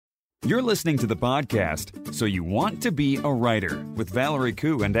You're listening to the podcast, So You Want to Be a Writer, with Valerie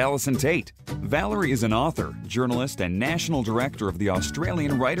Khoo and Allison Tate. Valerie is an author, journalist, and national director of the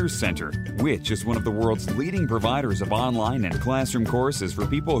Australian Writers' Centre, which is one of the world's leading providers of online and classroom courses for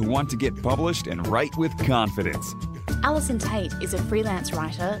people who want to get published and write with confidence. Allison Tate is a freelance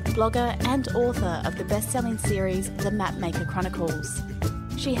writer, blogger, and author of the best-selling series The Mapmaker Chronicles.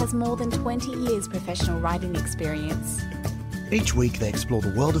 She has more than 20 years professional writing experience. Each week they explore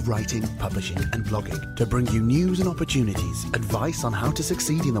the world of writing, publishing and blogging to bring you news and opportunities, advice on how to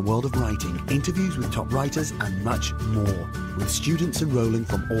succeed in the world of writing, interviews with top writers and much more. With students enrolling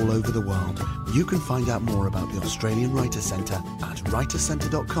from all over the world, you can find out more about the Australian Writers' Centre at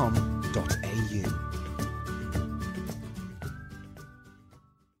writerscentre.com.au.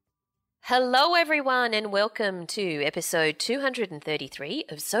 Hello everyone and welcome to episode 233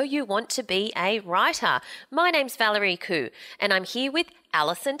 of So You Want to Be a Writer. My name's Valerie Khoo and I'm here with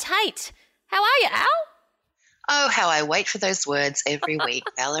Allison Tate. How are you, Al? Oh, how I wait for those words every week,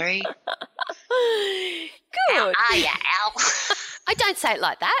 Valerie. Good. How are you, Al? I don't say it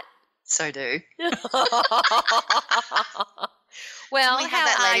like that. So do. Well, didn't we have how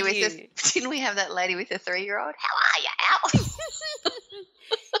that lady are with you? Didn't we have that lady with a 3-year-old? How are you, Al?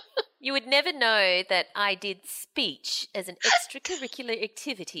 You would never know that I did speech as an extracurricular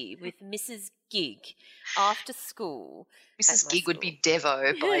activity with Mrs. Gig after school. Mrs. Gig would be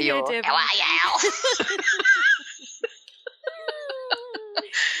Devo by Yeah, your, Devo. how are you, Al?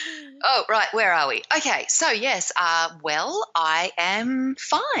 Oh, right, where are we? Okay, so yes, well, I am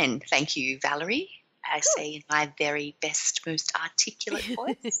fine, thank you, Valerie. I say in my very best, most articulate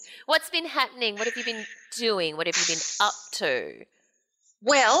voice. What's been happening? What have you been doing? What have you been up to?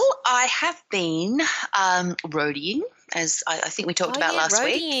 Well, I have been roadieing, as I think we talked about last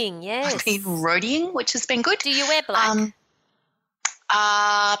week. Roadieing, yes. I've been roadieing, which has been good. Do you wear black?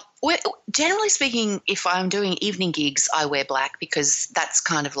 Well, generally speaking, if I'm doing evening gigs, I wear black because that's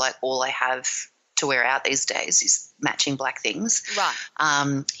kind of like all I have to wear out these days is matching black things. Right.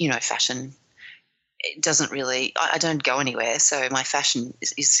 Fashion. It doesn't really – I don't go anywhere, so my fashion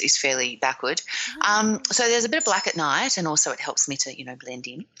is fairly backward. So there's a bit of black at night and also it helps me to, blend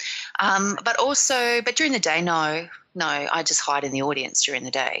in. But during the day, no, I just hide in the audience during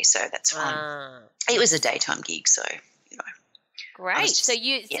the day, so that's fine. It was a daytime gig, so, Great. So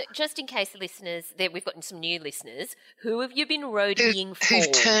just in case the listeners, we've gotten some new listeners, who have you been roadieing for?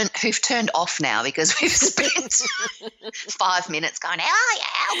 Who've turned off now because we've spent 5 minutes going, how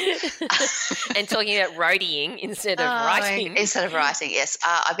are you? And talking about roadieing instead of writing. Instead of writing, yes.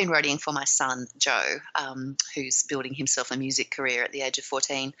 I've been roadieing for my son, Joe, who's building himself a music career at the age of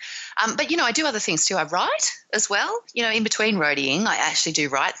 14. But, I do other things too. I write as well. In between roadieing, I actually do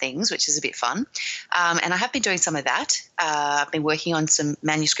write things, which is a bit fun. And I have been doing some of that. I've been working on some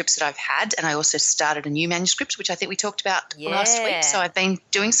manuscripts that I've had, and I also started a new manuscript, which I think we talked about last week. So I've been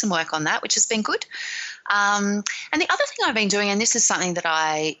doing some work on that, which has been good. And the other thing I've been doing, and this is something that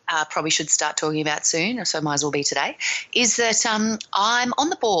I probably should start talking about soon, so might as well be today, is that I'm on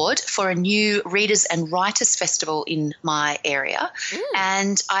the board for a new Readers and Writers Festival in my area,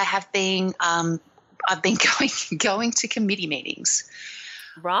 and I have been I've been going to committee meetings.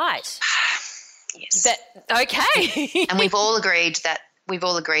 Right. Yes. Okay. And we've all agreed that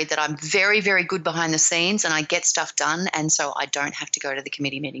I'm very, very good behind the scenes and I get stuff done, and so I don't have to go to the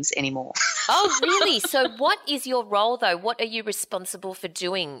committee meetings anymore. Oh, really? So what is your role, though? What are you responsible for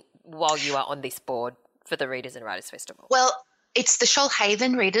doing while you are on this board for the Readers and Writers Festival? Well, it's the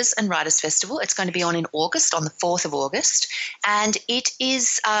Shoalhaven Readers and Writers Festival. It's going to be on in August, on the 4th of August, and it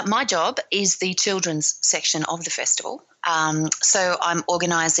is my job is the children's section of the festival. So I'm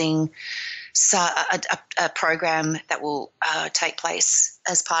organising a program that will take place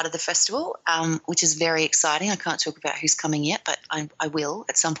as part of the festival, which is very exciting. I can't talk about who's coming yet, but I will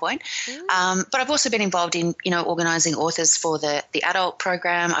at some point. But I've also been involved in, organising authors for the adult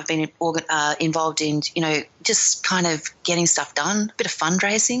program. I've been involved in, just kind of getting stuff done, a bit of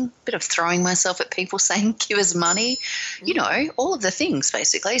fundraising, a bit of throwing myself at people saying, give us money, all of the things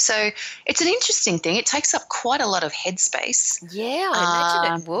basically. So it's an interesting thing. It takes up quite a lot of headspace. Yeah, I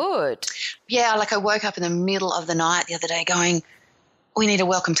imagine it would. Yeah, like I woke up in the middle of the night the other day going, we need a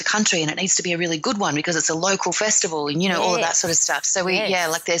Welcome to Country and it needs to be a really good one because it's a local festival and, all of that sort of stuff. So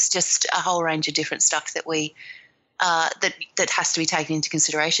there's just a whole range of different stuff that we that has to be taken into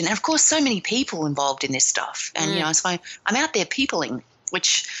consideration. And, of course, so many people involved in this stuff. And, so I'm out there peopling,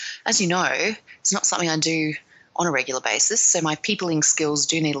 which, as you know, is not something I do on a regular basis. So my peopling skills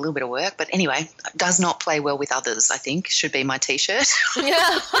do need a little bit of work. But anyway, does not play well with others, I think, should be my T-shirt.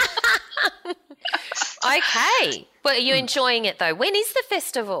 Yeah. Okay. Well, are you enjoying it though? When is the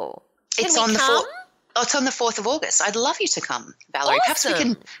festival? It's Can on we the come? It's on the 4th of August. I'd love you to come, Valerie.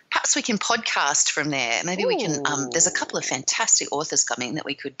 Awesome. Perhaps we can podcast from there. Maybe we can. There's a couple of Ooh. fantastic authors coming that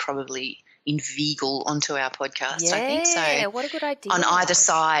we could probably inveigle onto our podcast. Yeah, I think so. what a good idea. On either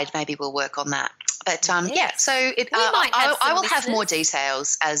side, maybe we'll work on that. But yeah, Yes. so We might have I some will have more listeners.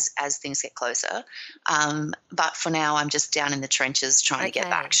 details as things get closer. But for now, I'm just down in the trenches trying to get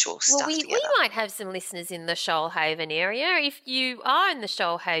the actual stuff we together. might have some listeners in the Shoalhaven area. If you are in the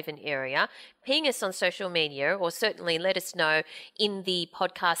Shoalhaven area, ping us on social media, or certainly let us know in the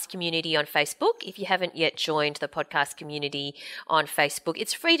podcast community on Facebook. If you haven't yet joined the podcast community on Facebook,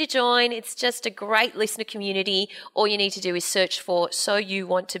 it's free to join. It's just a great listener community. All you need to do is search for So You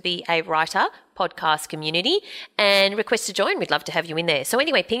Want to Be a Writer podcast community and request to join. We'd love to have you in there. So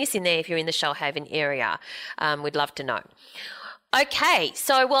anyway, ping us in there if you're in the Shoalhaven area. We'd love to know. Okay,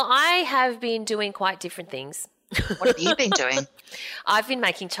 so I have been doing quite different things. What have you been doing? I've been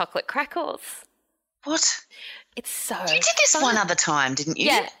making chocolate crackles. What? It's so You did this fun. one other time, didn't you?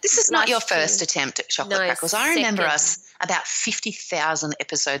 Yeah, This is not last your first year. attempt at chocolate No, crackles. I remember second. us about 50,000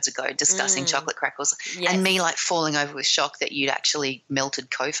 episodes ago discussing chocolate crackles Yes. and me falling over with shock that you'd actually melted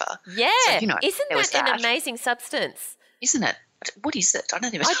Kofa. Yeah, So, isn't there was that an that. amazing substance? Isn't it? What is it? I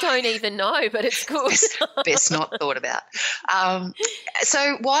don't even I don't even know, but it's good. best not thought about.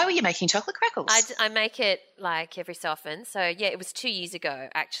 So why were you making chocolate crackles? I make it every so often. So yeah, it was 2 years ago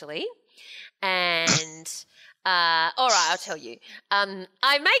actually, and all right, I'll tell you.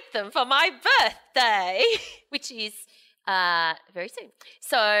 I make them for my birthday, which is very soon.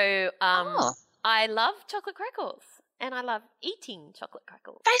 So I love chocolate crackles, and I love eating chocolate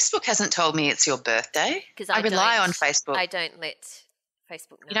crackles. Facebook hasn't told me it's your birthday. 'Cause I rely don't- on Facebook. I don't let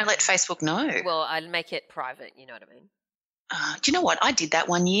Facebook know. You don't let Facebook know. Well, I make it private. You know what I mean? Do you know what? I did that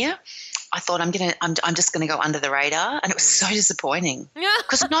one year. I thought I'm just gonna go under the radar, and it was so disappointing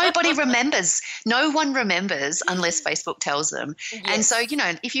because nobody remembers. No one remembers unless Facebook tells them. And so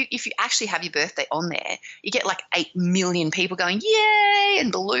if you actually have your birthday on there, you get 8 million people going yay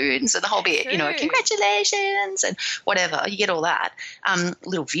and balloons and the whole bit. True. Congratulations and whatever. You get all that.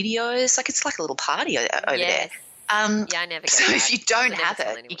 Little videos, it's like a little party over there. Yes. Yeah, I never get So that. if you don't I never have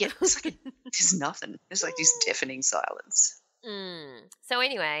tell it, you get there's nothing. There's this deafening silence. So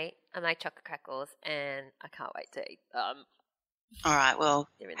anyway, I make chocolate crackles, and I can't wait to eat them. All right, well,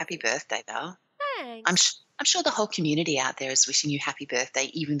 They're in happy the fridge. birthday, Val. Thanks. I'm sure the whole community out there is wishing you happy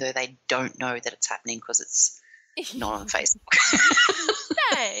birthday, even though they don't know that it's happening because it's not on Facebook.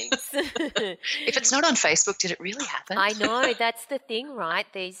 Thanks. If it's not on Facebook, did it really happen? I know, that's the thing, right,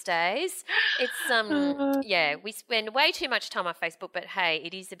 these days. It's, we spend way too much time on Facebook, but hey,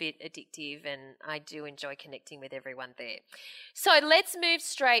 it is a bit addictive, and I do enjoy connecting with everyone there. So let's move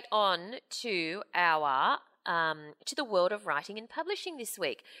straight on to our to the world of writing and publishing this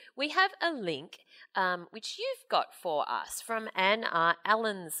week. We have a link which you've got for us from Anne R.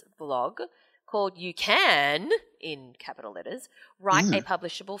 Allen's blog called You Can, in capital letters, Write a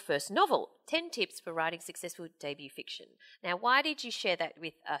Publishable First Novel, 10 Tips for Writing Successful Debut Fiction. Now, why did you share that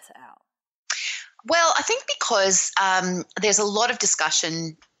with us, Al? Well, I think because there's a lot of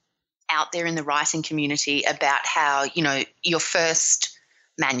discussion out there in the writing community about how, your first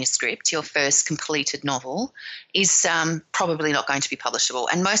manuscript, your first completed novel, is probably not going to be publishable.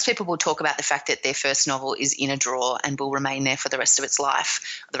 And most people will talk about the fact that their first novel is in a drawer and will remain there for the rest of its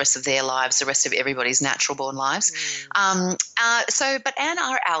life, the rest of their lives, the rest of everybody's natural-born lives. But Anne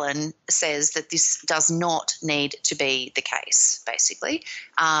R. Allen says that this does not need to be the case, basically.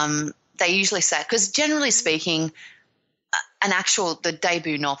 They usually say, because generally speaking, the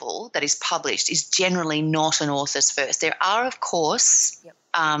debut novel that is published is generally not an author's first. There are, of course,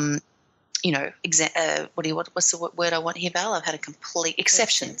 what's the word I want here, Val? I've had a complete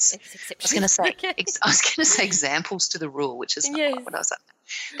exceptions. I was going to say examples to the rule, which is not quite what I was.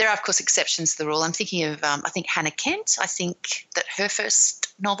 There are, of course, exceptions to the rule. I'm thinking of, I think Hannah Kent. I think that her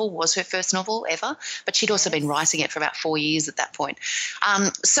first novel was her first novel ever, but she'd also been writing it for about 4 years at that point.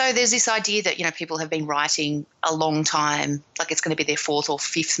 So there's this idea that, people have been writing a long time, like it's going to be their fourth or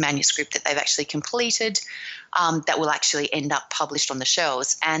fifth manuscript that they've actually completed, that will actually end up published on the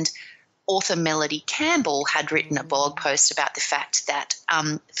shelves. And author Melody Campbell had written a blog post about the fact that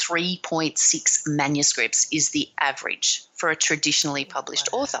 3.6 manuscripts is the average for a traditionally published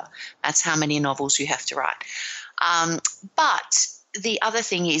author. That's how many novels you have to write. But the other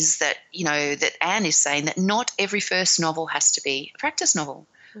thing is that, that Anne is saying that not every first novel has to be a practice novel.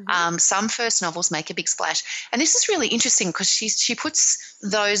 Some first novels make a big splash. And this is really interesting because she puts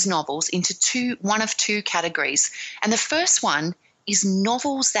those novels into one of two categories. And the first one is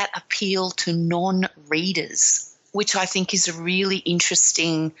novels that appeal to non-readers. which I think is a really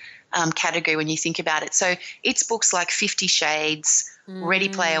interesting category when you think about it. So it's books like 50 Shades, Ready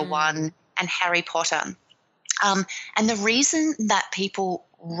Player One, and Harry Potter. And the reason that people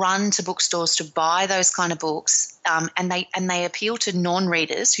run to bookstores to buy those kind of books, and they appeal to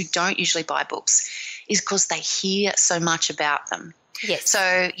non-readers who don't usually buy books, is because they hear so much about them. Yes.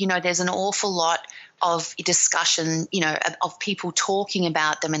 So, there's an awful lot of discussion, of people talking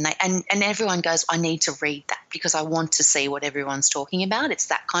about them, and everyone goes, I need to read that because I want to see what everyone's talking about. It's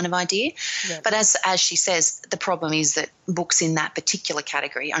that kind of idea. Yep. But as she says, the problem is that books in that particular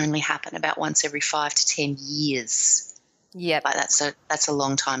category only happen about once every 5 to 10 years. Yeah, like that's a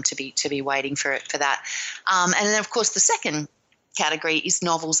long time to be waiting for that. And then of course the second category is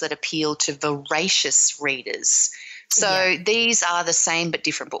novels that appeal to voracious readers. So these are the same but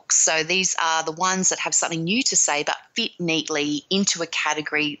different books. So these are the ones that have something new to say but fit neatly into a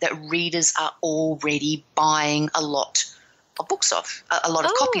category that readers are already buying a lot of books of, a lot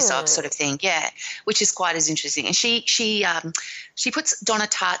of copies of, sort of thing. Yeah, which is quite as interesting. And she puts Donna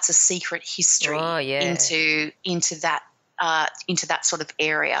Tartt's A Secret History into that sort of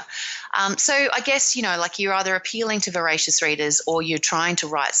area. So I guess, like you're either appealing to voracious readers or you're trying to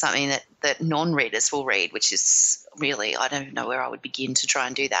write something that non-readers will read, which is really, I don't know where I would begin to try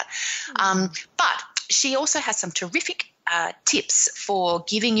and do that. But she also has some terrific tips for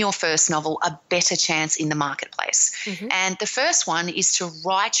giving your first novel a better chance in the marketplace. Mm-hmm. And the first one is to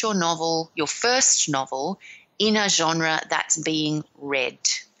write your first novel, in a genre that's being read.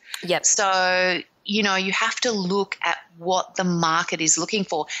 Yep. So you have to look at what the market is looking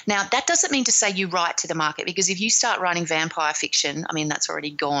for. Now, that doesn't mean to say you write to the market, because if you start writing vampire fiction, I mean, that's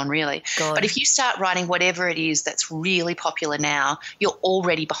already gone, really. But if you start writing whatever it is that's really popular now, you're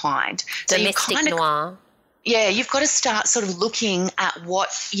already behind. Domestic noir. Yeah, you've got to start sort of looking at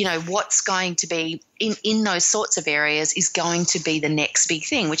what's going to be in those sorts of areas is going to be the next big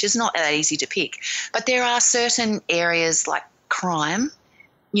thing, which is not that easy to pick. But there are certain areas like crime,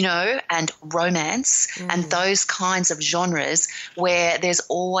 and romance and those kinds of genres where there's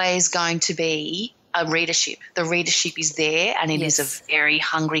always going to be a readership. The readership is there, and it is a very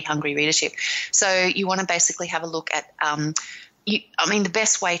hungry readership. So you want to basically have a look at the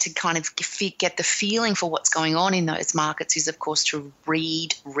best way to kind of get the feeling for what's going on in those markets is, of course, to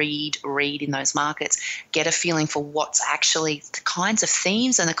read in those markets, get a feeling for what's actually the kinds of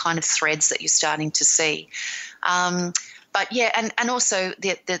themes and the kind of threads that you're starting to see. But yeah, and also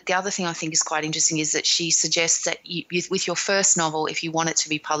the other thing I think is quite interesting is that she suggests that you, with your first novel, if you want it to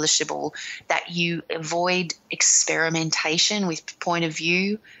be publishable, that you avoid experimentation with point of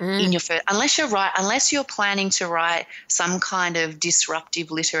view in your first, unless you're planning to write some kind of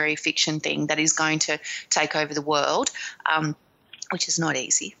disruptive literary fiction thing that is going to take over the world. Which is not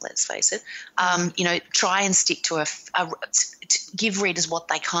easy, let's face it. Try and stick to give readers what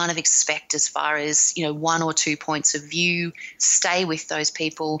they kind of expect as far as, one or two points of view. Stay with those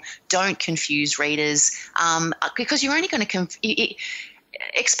people. Don't confuse readers, because you're only going to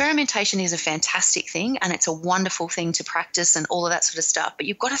experimentation is a fantastic thing and it's a wonderful thing to practice and all of that sort of stuff. But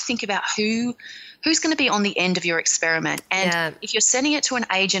you've got to think about who's going to be on the end of your experiment. And if you're sending it to an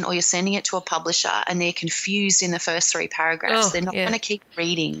agent or you're sending it to a publisher and they're confused in the first 3 paragraphs, they're not going to keep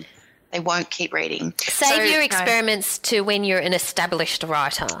reading. They won't keep reading. Save your experiments to when you're an established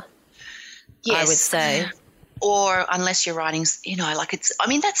writer, I would say. Or unless you're writing,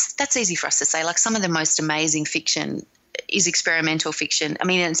 that's easy for us to say. Like some of the most amazing fiction is experimental fiction. I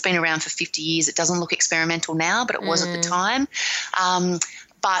mean, it's been around for 50 years. It doesn't look experimental now, but it was at the time.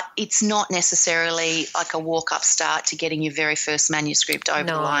 But it's not necessarily like a walk-up start to getting your very first manuscript over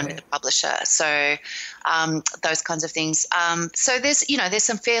the line with the publisher. So those kinds of things. So there's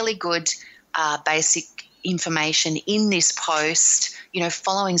some fairly good basic information in this post,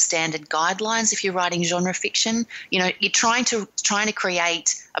 following standard guidelines. If you're writing genre fiction, you're trying to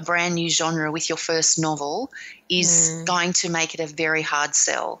create a brand new genre with your first novel is going to make it a very hard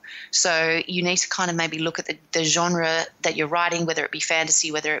sell. So you need to kind of maybe look at the genre that you're writing, whether it be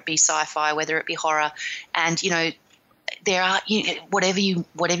fantasy, whether it be sci-fi, whether it be horror, and there are whatever you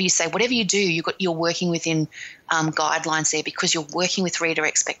say, whatever you do, you're working within guidelines there, because you're working with reader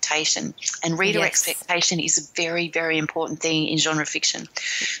expectation, and reader expectation is a very, very important thing in genre fiction.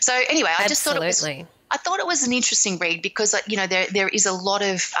 So anyway, I just thought it was an interesting read because there is a lot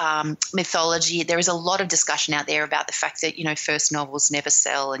of mythology. There is a lot of discussion out there about the fact that first novels never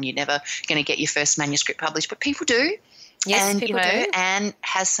sell and you're never going to get your first manuscript published, but people do. Yes, and people do. Anne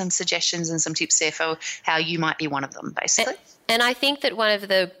has some suggestions and some tips there for how you might be one of them, basically. And I think that one of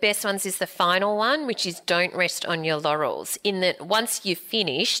the best ones is the final one, which is don't rest on your laurels, in that once you've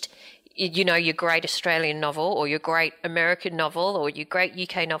finished, your great Australian novel or your great American novel or your great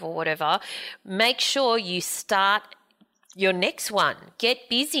UK novel, whatever, make sure you start your next one. Get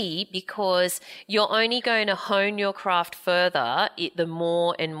busy, because you're only going to hone your craft further the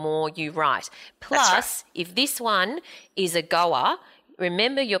more and more you write. Plus, if this one is a goer,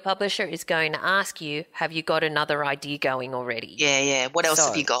 remember your publisher is going to ask you, have you got another idea going already? Yeah. What else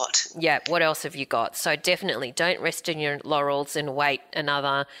have you got? Yeah, what else have you got? So definitely don't rest on your laurels and wait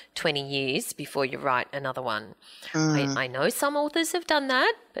another 20 years before you write another one. I know some authors have done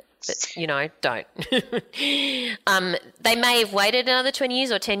that, but don't. They may have waited another 20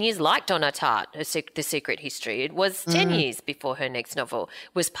 years or 10 years, like Donna Tartt, The Secret History. It was 10 years before her next novel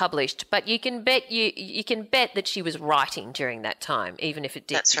was published, but you can bet that she was writing during that time, even if it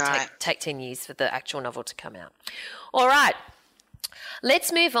did take 10 years for the actual novel to come out. All right.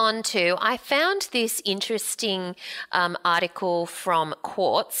 Let's move on to, I found this interesting article from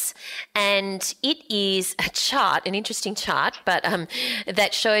Quartz, and it is a chart, an interesting chart, but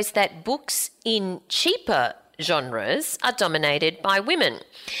that shows that books in cheaper genres are dominated by women.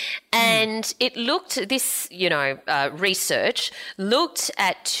 And it looked, this, research looked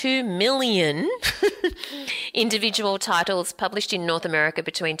at 2 million individual titles published in North America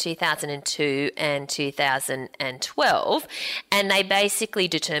between 2002 and 2012. And they basically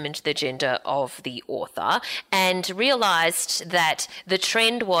determined the gender of the author and realised that the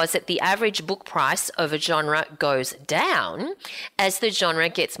trend was that the average book price of a genre goes down as the genre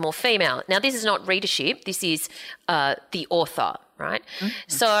gets more female. Now, this is not readership. This is the author, right? Mm-hmm.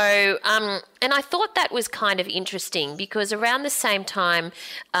 So, and I thought that was kind of interesting because around the same time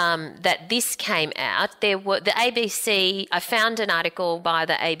that this came out, there were the ABC, I found an article by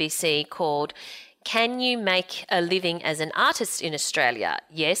the ABC called "Can You Make a Living as an Artist in Australia?"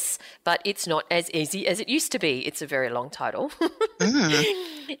 Yes, but it's not as easy as it used to be. It's a very long title.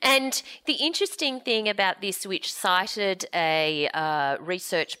 And the interesting thing about this, which cited a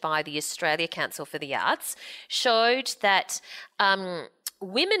research by the Australia Council for the Arts, showed that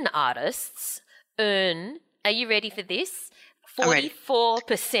women artists earn, are you ready for this?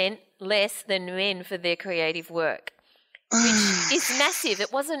 44% less than men for their creative work. Which is massive.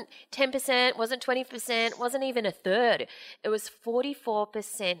 It wasn't 10%, wasn't 20%, wasn't even a third. It was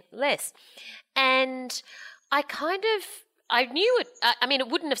 44% less. And I knew it. I mean, it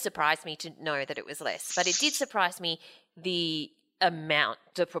wouldn't have surprised me to know that it was less, but it did surprise me the amount,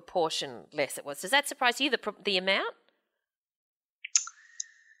 the proportion less it was. Does that surprise you, the amount?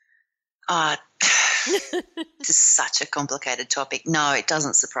 This is such a complicated topic. No, it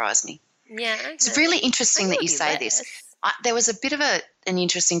doesn't surprise me. Yeah, okay. It's really interesting that you say this. There was a bit of an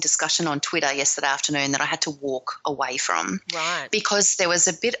interesting discussion on Twitter yesterday afternoon that I had to walk away from. Right. Because there was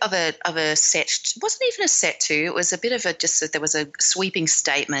a bit of a set, it wasn't even a set to, it was a bit of there was a sweeping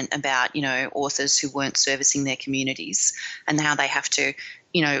statement about, authors who weren't servicing their communities and how they have to,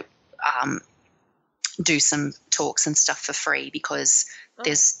 do some talks and stuff for free because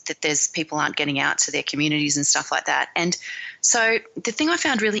there's people aren't getting out to their communities and stuff like that. And so the thing I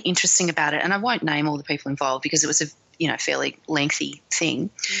found really interesting about it, and I won't name all the people involved because it was a fairly lengthy thing,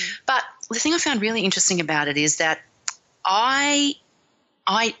 but the thing I found really interesting about it is that I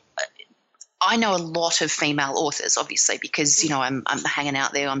know a lot of female authors, obviously, because I'm hanging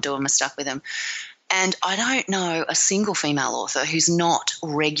out there, I'm doing my stuff with them. And I don't know a single female author who's not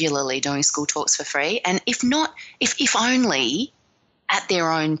regularly doing school talks for free. And if only at their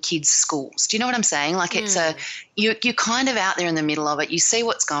own kids' schools. Do you know what I'm saying? Like it's you're kind of out there in the middle of it. You see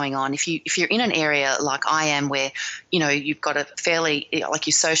what's going on. If you're in an area like I am where, you've got a fairly, like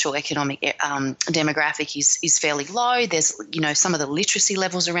your social economic demographic is fairly low. There's, some of the literacy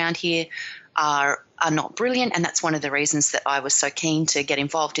levels around here are not brilliant, and that's one of the reasons that I was so keen to get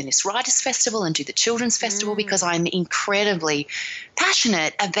involved in this Writers' Festival and do the Children's Festival because I'm incredibly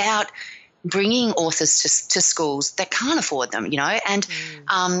passionate about bringing authors to schools that can't afford them, and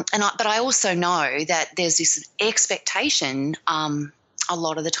but I also know that there's this expectation a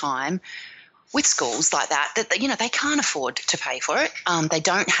lot of the time with schools like that they can't afford to pay for it. They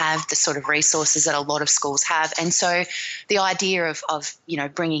don't have the sort of resources that a lot of schools have. And so the idea of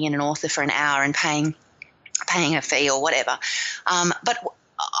bringing in an author for an hour and paying a fee or whatever. But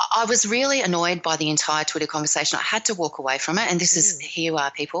I was really annoyed by the entire Twitter conversation. I had to walk away from it. And this is, here you are,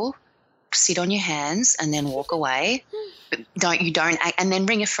 people. Sit on your hands and then walk away. And then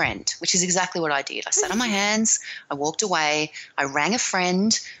ring a friend, which is exactly what I did. I sat on my hands, I walked away, I rang a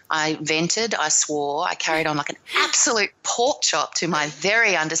friend, I vented, I swore, I carried on like an absolute pork chop to my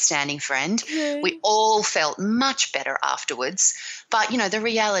very understanding friend. We all felt much better afterwards. But, the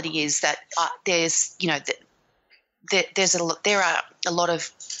reality is that there are a lot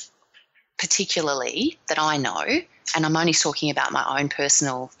of particularly that I know, and I'm only talking about my own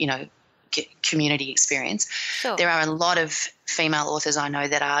personal, community experience. Sure. There are a lot of female authors I know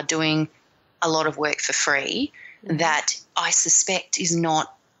that are doing a lot of work for free that I suspect is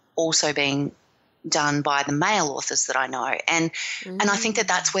not also being done by the male authors that I know, and I think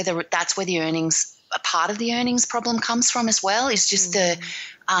that's where the earnings, a part of the earnings problem comes from as well. Is just the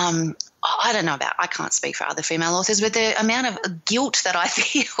I don't know about, I can't speak for other female authors, but the amount of guilt that I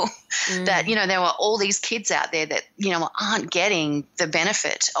feel that there are all these kids out there that aren't getting the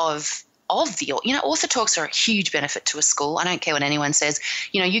benefit of the, author talks are a huge benefit to a school. I don't care what anyone says.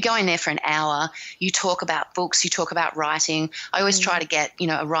 You go in there for an hour, you talk about books, you talk about writing. I always try to get,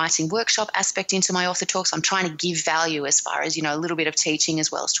 a writing workshop aspect into my author talks. I'm trying to give value as far as, a little bit of teaching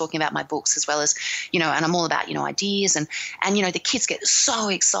as well as talking about my books, as well as, and I'm all about, ideas and the kids get so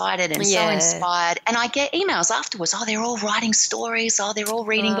excited and so inspired. And I get emails afterwards, they're all writing stories, they're all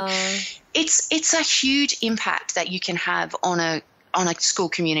reading. It's a huge impact that you can have on a school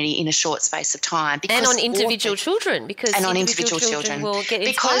community in a short space of time. And on individual children, because individual children will get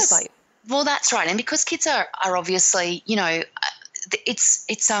inspired by it. Well, that's right. And because kids are obviously,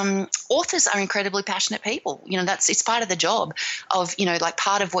 authors are incredibly passionate people. It's part of the job of,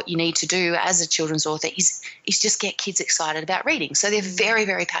 part of what you need to do as a children's author is just get kids excited about reading. So they're very,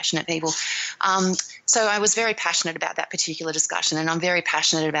 very passionate people. So I was very passionate about that particular discussion, and I'm very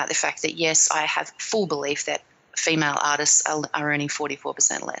passionate about the fact that, yes, I have full belief that female artists are earning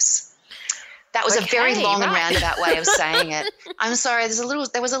 44% less. That was a very long and roundabout way of saying it. I'm sorry, there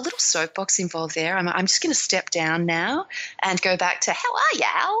was a little soapbox involved there. I'm just going to step down now and go back to, how are you,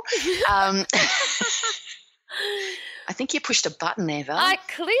 Al? I think you pushed a button there, Val.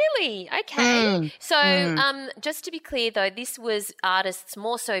 Clearly. Okay. So just to be clear, though, this was artists,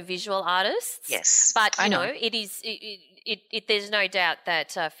 more so visual artists. Yes, but I know. It is. There's no doubt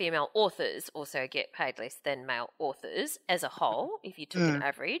that female authors also get paid less than male authors as a whole, if you took an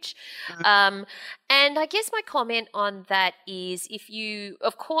average. And I guess my comment on that is,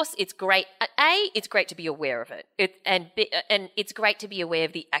 of course, it's great. It's great to be aware of it, and it's great to be aware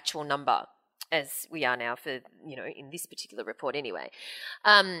of the actual number, as we are now for, in this particular report anyway,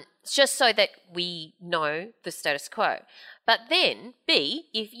 just so that we know the status quo. But then, B,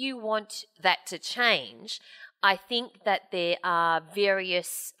 if you want that to change, I think that there are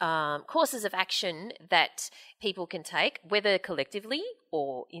various courses of action that people can take, whether collectively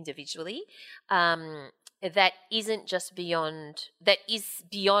or individually, that is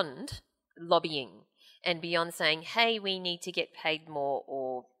beyond lobbying and beyond saying, hey, we need to get paid more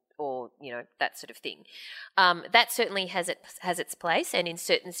or that sort of thing. That certainly has its place, and in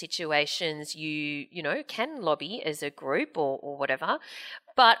certain situations you can lobby as a group or whatever.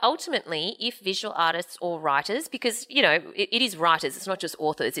 But ultimately, if visual artists or writers, because it is writers, it's not just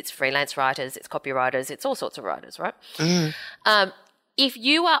authors, it's freelance writers, it's copywriters, it's all sorts of writers, right? If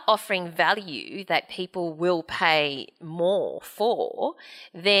you are offering value that people will pay more for,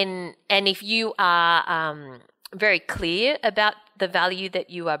 then, and if you are very clear about the value that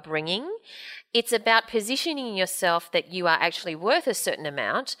you are bringing, it's about positioning yourself that you are actually worth a certain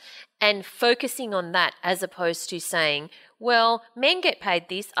amount and focusing on that, as opposed to saying, well, men get paid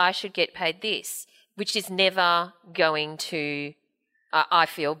this, I should get paid this, which is never going to, I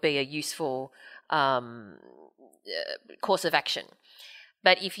feel, be a useful course of action.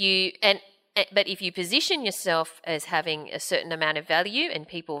 But if you position yourself as having a certain amount of value and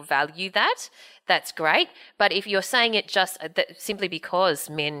people value that, that's great. But if you're saying it just simply because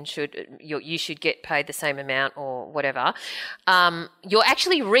you should get paid the same amount or whatever, you're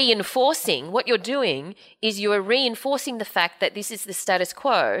actually reinforcing, what you're doing is you are reinforcing the fact that this is the status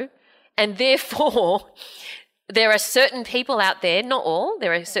quo, and therefore there are certain people out there, not all,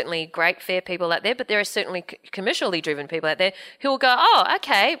 there are certainly great, fair people out there, but there are certainly commercially driven people out there who will go, oh,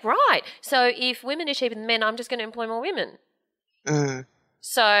 okay, right. So if women are cheaper than men, I'm just going to employ more women.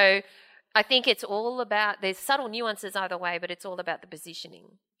 So I think it's all about, there's subtle nuances either way, but it's all about the positioning.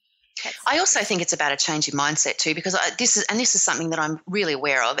 I also think it's about a change in mindset too, because this is something that I'm really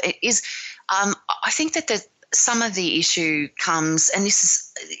aware of. It is, I think that some of the issue comes, and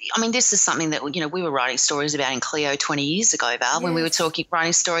this is something that, we were writing stories about in Clio 20 years ago, Val, when we were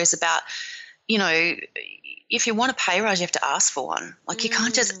writing stories about, if you want a pay rise, you have to ask for one. Like you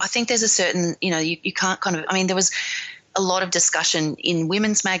can't just, I think there's a certain, you can't kind of, there was a lot of discussion in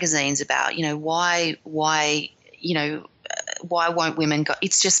women's magazines about, why why won't women go,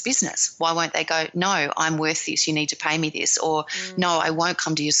 it's just business. Why won't they go, no, I'm worth this, you need to pay me this, or no, I won't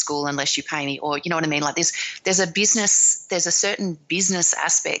come to your school unless you pay me, or you know what I mean? Like there's a certain business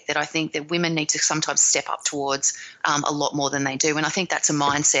aspect that I think that women need to sometimes step up towards a lot more than they do. And I think that's a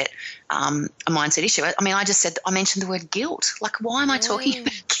mindset issue. I mean, I mentioned the word guilt. Like, why am I talking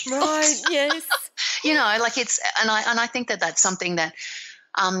about guilt? Right, yes. You know, like I think that that's something that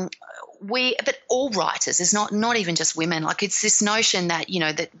but all writers, is not even just women. Like, it's this notion that, you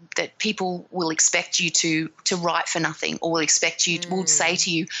know, that people will expect you to write for nothing, or will expect you will say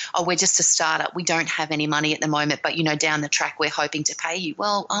to you, oh, we're just a startup, we don't have any money at the moment, but, you know, down the track we're hoping to pay you.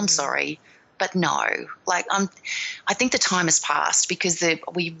 Well, I'm sorry, but no. Like, I think the time has passed, because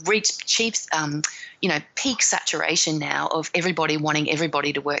we've reached peak saturation now of everybody wanting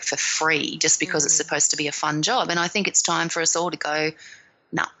everybody to work for free just because it's supposed to be a fun job. And I think it's time for us all to go,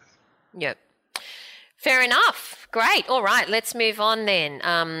 no. Yep. Fair enough. Great. All right, let's move on then.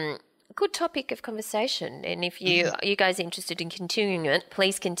 Good topic of conversation. And if you guys are interested in continuing it,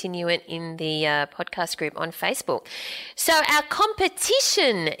 please continue it in the podcast group on Facebook. So our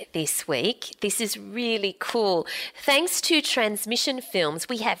competition this week, this is really cool. Thanks to Transmission Films,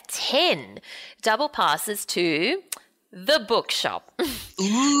 we have 10 double passes to The Bookshop.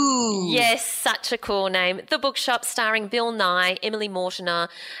 Ooh. Yes, such a cool name. The Bookshop, starring Bill Nye, Emily Mortimer,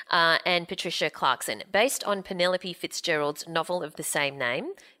 and Patricia Clarkson. Based on Penelope Fitzgerald's novel of the same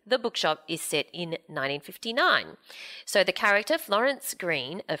name, The Bookshop is set in 1959. So the character Florence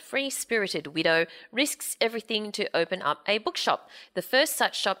Green, a free-spirited widow, risks everything to open up a bookshop, the first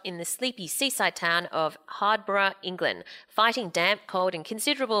such shop in the sleepy seaside town of Hardborough, England. Fighting damp, cold and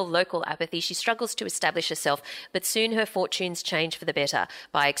considerable local apathy, she struggles to establish herself, but soon her fortunes change for the better.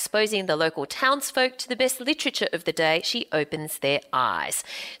 By exposing the local townsfolk to the best literature of the day, she opens their eyes.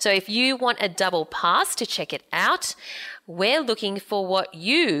 So if you want a double pass to check it out, we're looking for what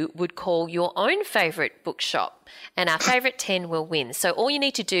you would call your own favourite bookshop, and our favourite 10 will win. So all you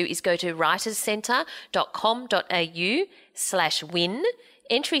need to do is go to writerscentre.com.au/win.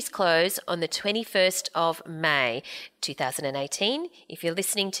 Entries close on the 21st of May 2018. If you're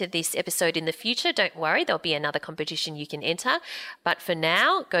listening to this episode in the future, don't worry, there'll be another competition you can enter. But for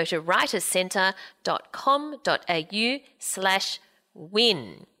now, go to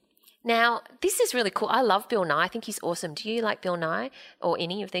writerscentre.com.au/win. Now, this is really cool. I love Bill Nye. I think he's awesome. Do you like Bill Nye or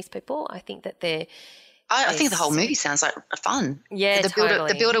any of these people? I think that they're... I think the whole movie sounds like fun. Yeah,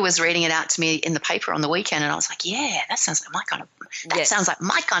 the builder was reading it out to me in the paper on the weekend, and I was like, yeah, that sounds like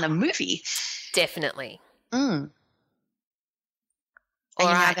my kind of movie. Definitely. And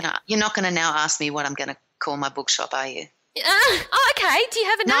you're not gonna now ask me what I'm gonna call my bookshop, are you? Okay. Do you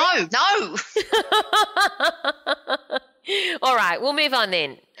have a name? No. All right, we'll move on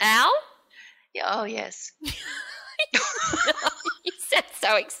then. Al? Yeah, oh, yes. You sound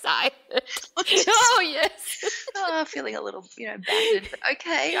so excited. Oh, yes. Feeling a little, battered. But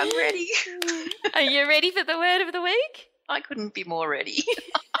okay, I'm ready. Are you ready for the word of the week? I couldn't be more ready.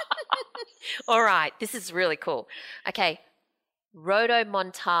 All right, this is really cool. Okay,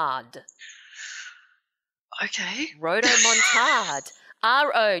 rodomontade. Okay. Rodomontade.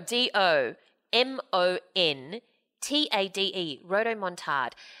 RODOMONTADE.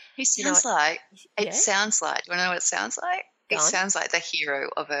 Rodomontade. It sounds like. Do you want to know what it sounds like? Sounds like the hero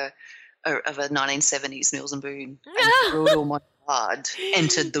of a 1970s Mills and Boon. And Rodomontade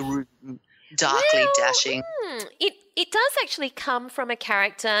entered the room, darkly dashing. It does actually come from a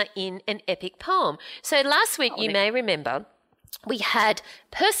character in an epic poem. So last week, you may remember, we had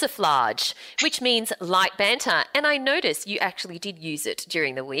persiflage, which means light banter. And I noticed you actually did use it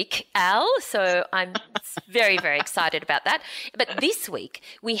during the week, Al. So I'm very, very excited about that. But this week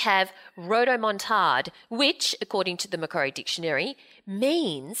we have rodomontade, which, according to the Macquarie Dictionary,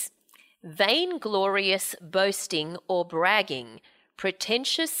 means vainglorious boasting or bragging,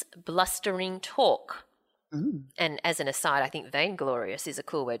 pretentious blustering talk. And as an aside, I think vainglorious is a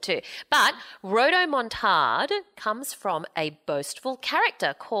cool word too. But rodomontade comes from a boastful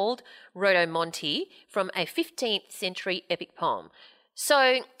character called Rodomonte from a 15th century epic poem.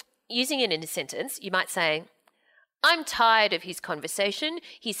 So using it in a sentence, you might say, I'm tired of his conversation.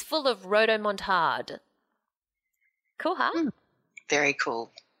 He's full of rodomontade. Cool, huh? Very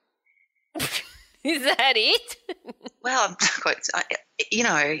cool. Is that it? Well,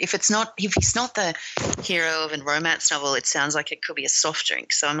 if he's not the hero of a romance novel, it sounds like it could be a soft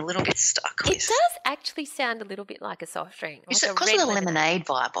drink. So I'm a little bit stuck. It does actually sound a little bit like a soft drink. It's because of the lemonade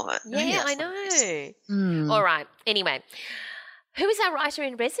vibe of it. Yeah, I know. All right. Anyway, who is our writer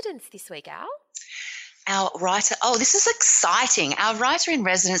in residence this week, Al? Our writer. Oh, this is exciting. Our writer in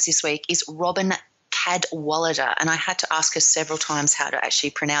residence this week is Robin Cadwallader, and I had to ask her several times how to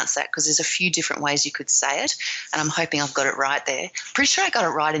actually pronounce that because there's a few different ways you could say it, and I'm hoping I've got it right there. Pretty sure I got it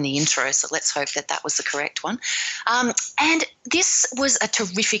right in the intro, so let's hope that that was the correct one. And this was a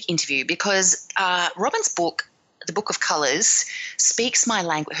terrific interview because Robin's book, The Book of Colours, speaks my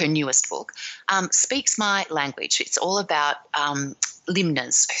language. Her newest book speaks my language. It's all about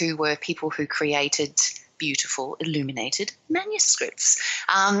limners, who were people who created beautiful illuminated manuscripts,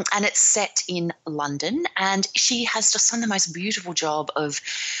 and it's set in London. And she has just done the most beautiful job of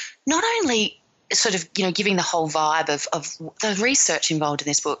not only sort of, giving the whole vibe of the research involved in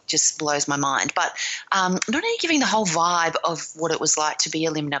this book just blows my mind, but not only giving the whole vibe of what it was like to be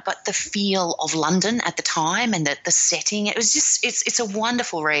a limner, but the feel of London at the time and the setting. It was just, it's a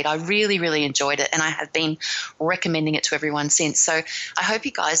wonderful read. I really, really enjoyed it, and I have been recommending it to everyone since. So I hope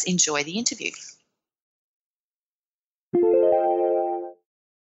you guys enjoy the interview.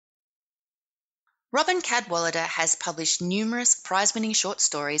 Robin Cadwallader has published numerous prize-winning short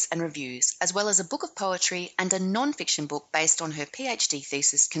stories and reviews, as well as a book of poetry and a non-fiction book based on her PhD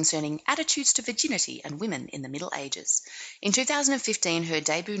thesis concerning attitudes to virginity and women in the Middle Ages. In 2015, her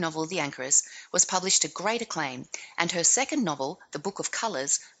debut novel, The Anchoress, was published to great acclaim, and her second novel, The Book of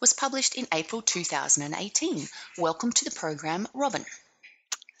Colours, was published in April 2018. Welcome to the program, Robin.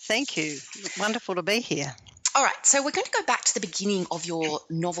 Thank you. Wonderful to be here. All right, so we're going to go back to the beginning of your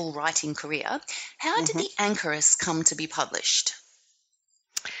novel writing career. How did The Anchoress come to be published?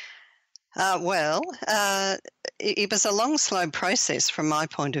 It was a long, slow process from my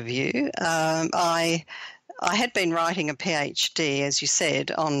point of view. I had been writing a PhD, as you said,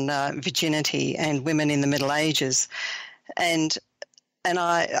 on virginity and women in the Middle Ages, and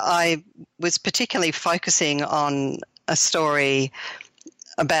I was particularly focusing on a story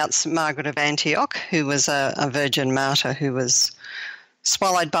about St. Margaret of Antioch, who was a virgin martyr who was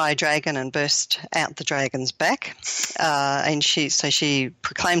swallowed by a dragon and burst out the dragon's back. And she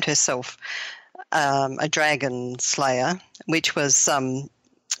proclaimed herself a dragon slayer, which was a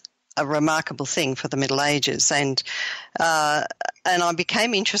remarkable thing for the Middle Ages. And I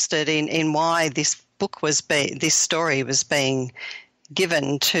became interested in why this story was being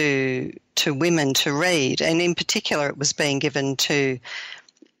given to women to read, and in particular it was being given to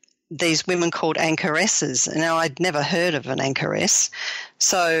these women called anchoresses. Now, I'd never heard of an anchoress,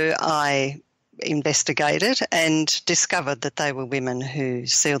 so I investigated and discovered that they were women who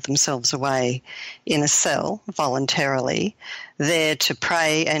sealed themselves away in a cell voluntarily, there to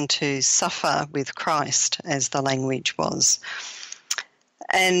pray and to suffer with Christ, as the language was.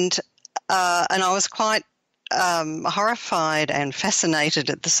 And I was quite horrified and fascinated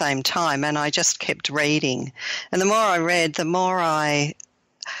at the same time, and I just kept reading. And the more I read, the more I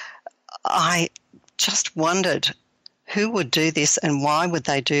just wondered who would do this and why would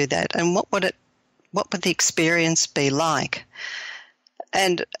they do that, and what would the experience be like.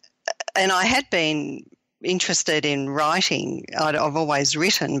 And I had been interested in writing. I've always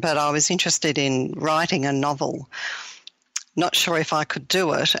written, but I was interested in writing a novel. Not sure if I could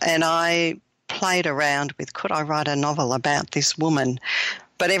do it, and I played around with, could I write a novel about this woman?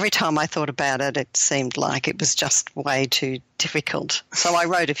 But every time I thought about it, it seemed like it was just way too difficult. So I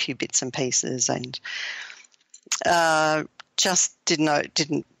wrote a few bits and pieces and just didn't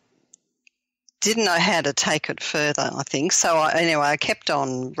know how to take it further, I think. So I kept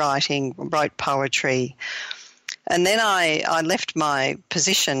on writing, wrote poetry. And then I left my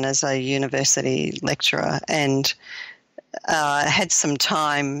position as a university lecturer and had some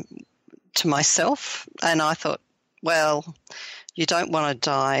time to myself. And I thought, well, you don't want to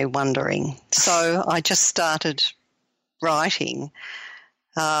die wondering. So I just started writing,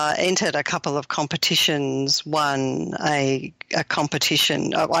 entered a couple of competitions, won a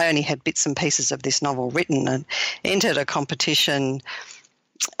competition. I only had bits and pieces of this novel written, and entered a competition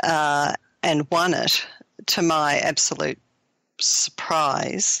and won it, to my absolute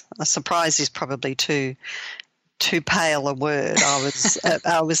surprise. A surprise is probably too pale a word.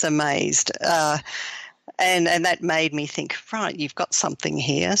 I was amazed. And that made me think, right, you've got something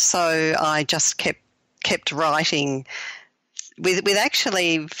here. So I just kept writing with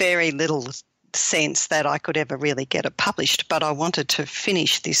actually very little sense that I could ever really get it published. But I wanted to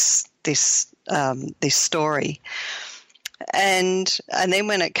finish this story. And then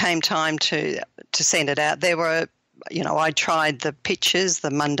when it came time to send it out, there were, I tried the pitches,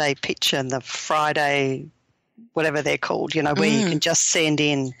 the Monday pitch and the Friday, whatever they're called, where you can just send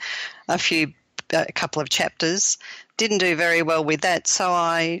in a couple of chapters. Didn't do very well with that, so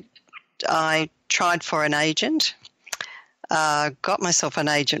I tried for an agent, got myself an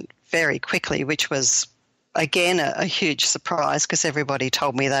agent very quickly, which was again, a huge surprise because everybody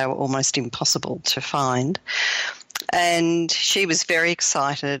told me they were almost impossible to find. And she was very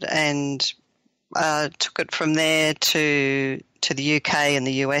excited and took it from there to the UK and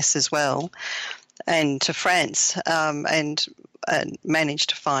the US as well, and to France, and managed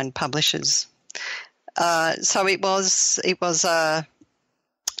to find publishers. So it was a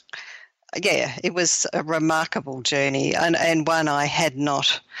remarkable journey, and one I had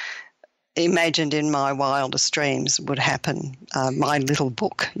not imagined in my wildest dreams would happen. My little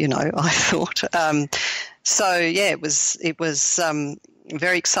book, I thought. It was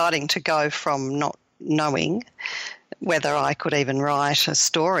very exciting to go from not knowing whether I could even write a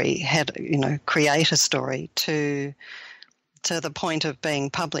story, create a story, to the point of being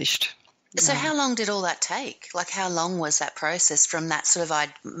published. So how long did all that take? Like, how long was that process from that sort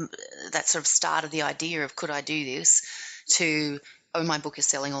of start of the idea of could I do this to, oh, my book is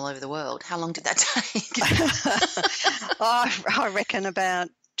selling all over the world? How long did that take? I reckon about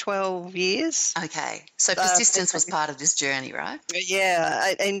 12 years. Okay. So persistence was part of this journey, right?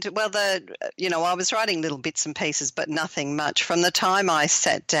 Yeah. And, I was writing little bits and pieces, but nothing much. From the time I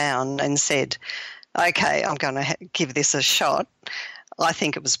sat down and said, okay, I'm going to give this a shot, I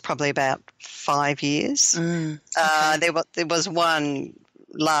think it was probably about 5 years. Okay. There was one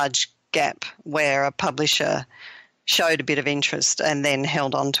large gap where a publisher showed a bit of interest and then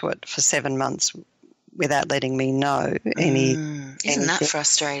held on to it for 7 months without letting me know anything. Isn't that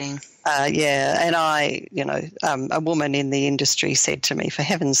frustrating? Yeah, and a woman in the industry said to me, for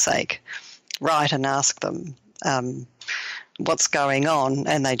heaven's sake, write and ask them what's going on,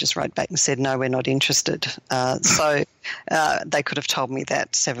 and they just wrote back and said, no, we're not interested. So they could have told me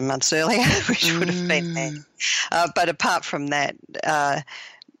that 7 months earlier, which would have been then. But apart from that,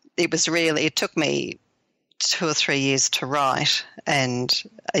 it took me 2 or 3 years to write, and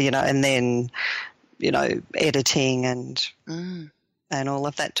then editing and all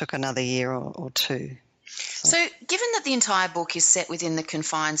of that took another year or two. So given that the entire book is set within the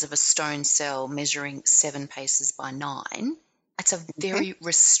confines of a stone cell measuring 7 paces by 9, it's a very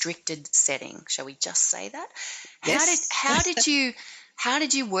restricted setting. Shall we just say that? Yes. How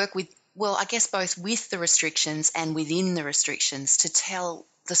did you work with, well, I guess both with the restrictions and within the restrictions to tell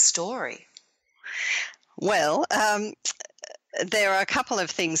the story? Well, there are a couple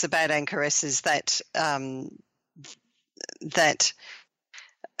of things about Anchoresses that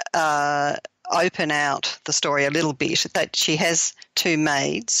open out the story a little bit. That she has 2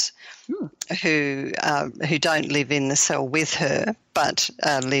 maids who don't live in the cell with her, but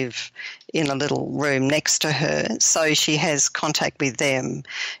live in a little room next to her. So she has contact with them.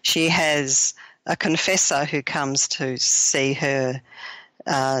 She has a confessor who comes to see her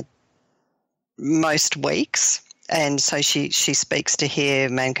most weeks. And so she speaks to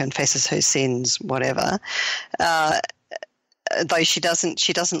him and confesses her sins, whatever. Though she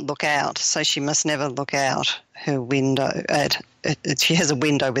doesn't look out, so she must never look out her window. She has a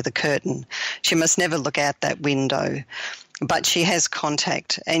window with a curtain. She must never look out that window. But she has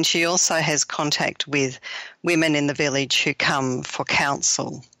contact, and she also has contact with women in the village who come for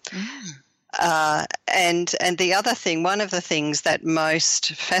counsel. And the other thing, one of the things that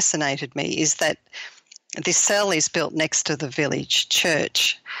most fascinated me is that this cell is built next to the village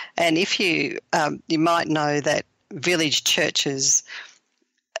church, and if you might know that village churches,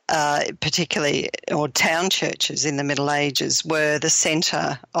 particularly, or town churches in the Middle Ages, were the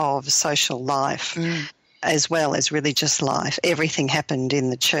centre of social life as well as religious life. Everything happened in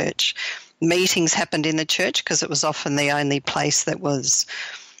the church. Meetings happened in the church because it was often the only place that was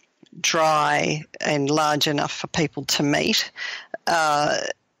dry and large enough for people to meet.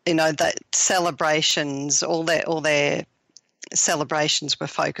 That celebrations, all their celebrations were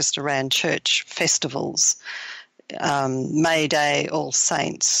focused around church festivals. May Day, All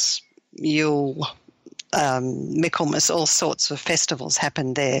Saints, Yule, Michaelmas, all sorts of festivals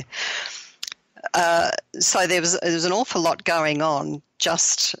happened there. So there was an awful lot going on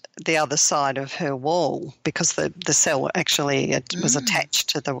just the other side of her wall, because the cell actually was attached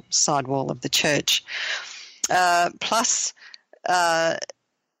to the side wall of the church. Plus,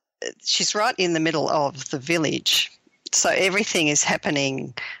 she's right in the middle of the village, so everything is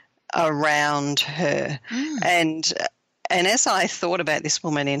happening around her. And as I thought about this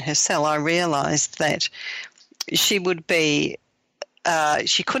woman in her cell, I realised that she would be,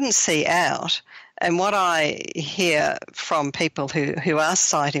 she couldn't see out. And what I hear from people who are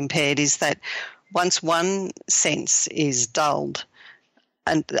sight impaired is that once one sense is dulled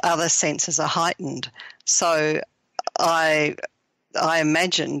and other senses are heightened. So I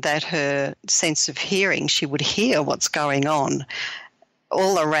imagine that her sense of hearing, she would hear what's going on,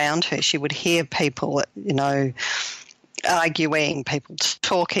 all around her. She would hear people, arguing, people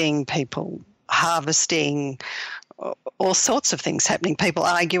talking, people harvesting, all sorts of things happening, people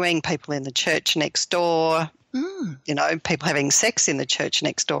arguing, people in the church next door, people having sex in the church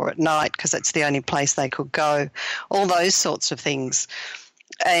next door at night because that's the only place they could go, all those sorts of things.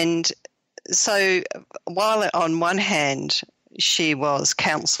 And so while on one hand she was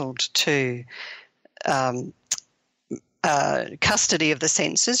counselled to custody of the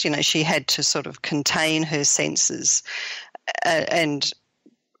senses, she had to sort of contain her senses, and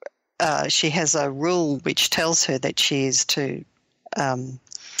she has a rule which tells her that she is to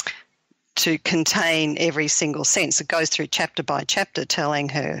contain every single sense. It goes through chapter by chapter telling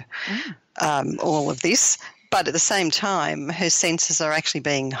her all of this, but at the same time her senses are actually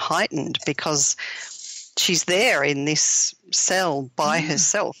being heightened because she's there in this cell by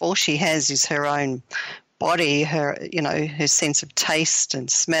herself. All she has is her own body, her sense of taste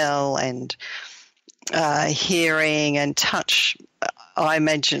and smell and hearing and touch, I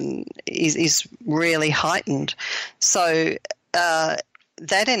imagine, is really heightened. So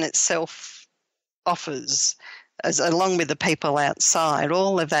that in itself offers, along with the people outside,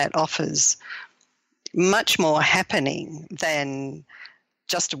 all of that offers much more happening than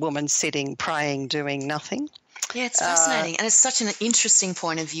just a woman sitting, praying, doing nothing. Yeah, it's fascinating. And it's such an interesting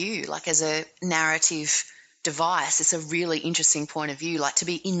point of view, like as a narrative device. It's a really interesting point of view, like to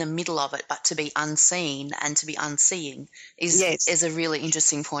be in the middle of it, but to be unseen and to be unseeing is a really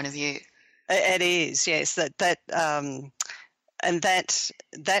interesting point of view. It is, yes. And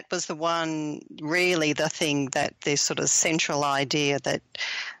that was the one, really the thing, that this sort of central idea that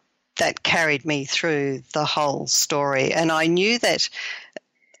carried me through the whole story. And I knew that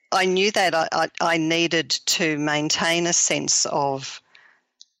I needed to maintain a sense of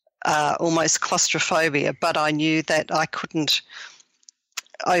almost claustrophobia, but I knew that I couldn't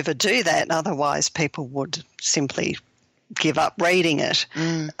overdo that, otherwise people would simply give up reading it.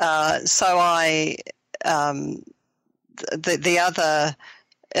 So the other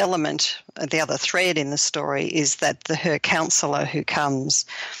element, the other thread in the story is that her counsellor who comes,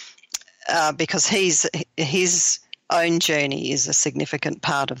 because his own journey is a significant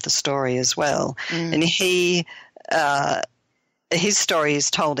part of the story as well, and his story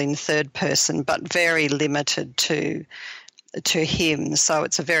is told in third person but very limited to him, so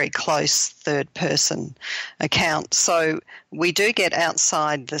it's a very close third person account. So we do get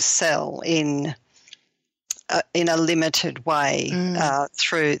outside the cell in a limited way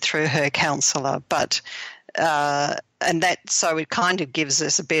through her counsellor, but and that, so it kind of gives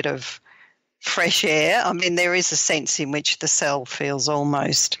us a bit of fresh air. I mean, there is a sense in which the cell feels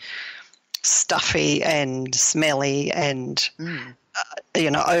almost stuffy and smelly and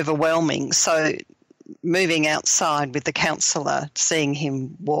overwhelming. So moving outside with the counsellor, seeing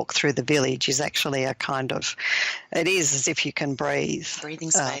him walk through the village is actually it is as if you can breathe.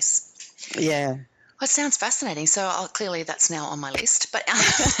 Breathing space. Yeah. Well, it sounds fascinating. So clearly that's now on my list. But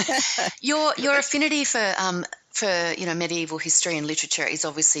your affinity for medieval history and literature is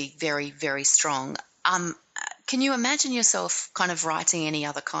obviously very, very strong. Can you imagine yourself kind of writing any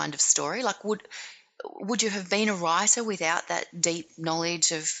other kind of story? Like, would you have been a writer without that deep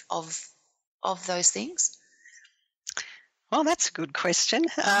knowledge of those things? Well, that's a good question.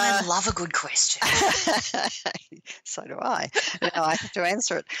 I love a good question. So do I. I have to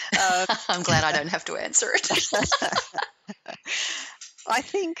answer it. I'm glad I don't have to answer it. I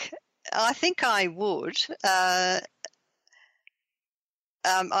think I would.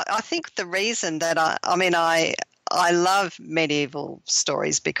 I think the reason that I love medieval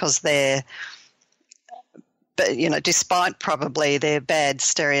stories because they're, despite probably their bad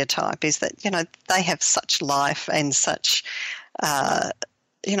stereotype, is that, they have such life and such, that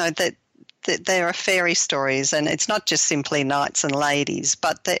there are fairy stories, and it's not just simply knights and ladies,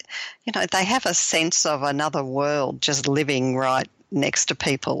 but that, they have a sense of another world just living right next to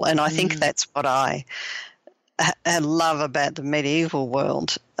people. And I think that's what I love about the medieval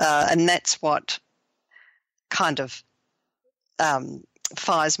world, and that's what kind of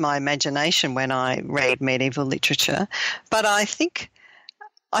fires my imagination when I read medieval literature. But I think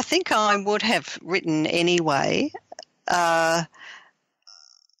I would have written anyway. I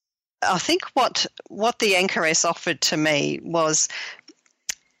think what the Anchoress offered to me was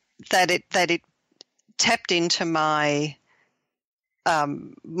that it tapped into my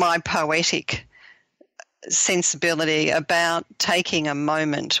poetic sensibility about taking a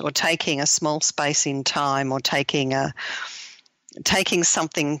moment or taking a small space in time or taking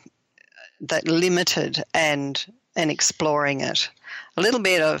something that limited and exploring it. a little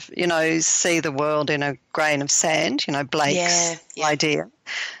bit of, see the world in a grain of sand, Blake's idea.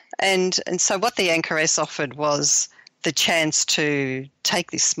 And so what the Anchoress offered was the chance to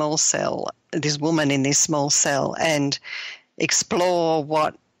take this small cell, this woman in this small cell, and explore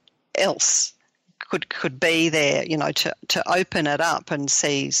what else could be there, to open it up and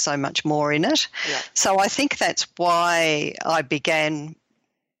see so much more in it. Yeah. So I think that's why I began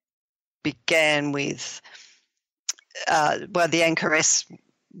with, the Anchoress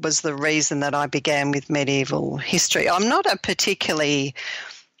was the reason that I began with medieval history. I'm not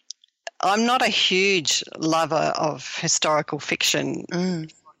a huge lover of historical fiction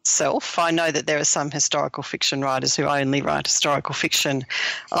myself. I know that there are some historical fiction writers who only write historical fiction.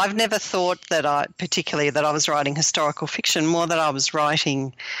 I've never thought that I was writing historical fiction, more that I was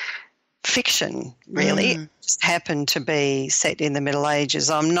writing fiction, really. It just happened to be set in the Middle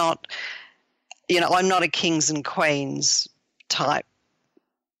Ages. I'm not a kings and queens type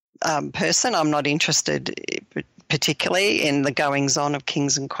person. I'm not interested particularly in the goings-on of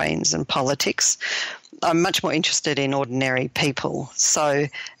kings and queens and politics. I'm much more interested in ordinary people. So,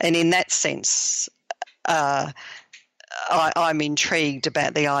 and in that sense, I'm intrigued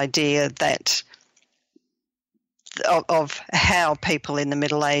about the idea that of how people in the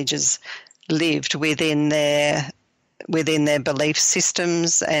Middle Ages lived within their belief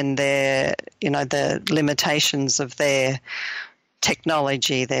systems and their, the limitations of their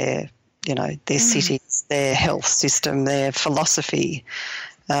technology, their cities, their health system, their philosophy.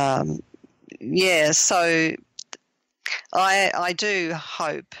 So I do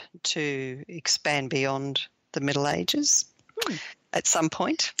hope to expand beyond the Middle Ages at some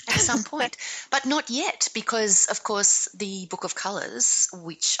point. But not yet, because, of course, the Book of Colours,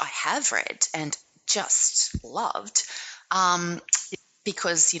 which I have read and just loved,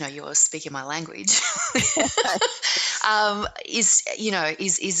 because you're speaking my language, is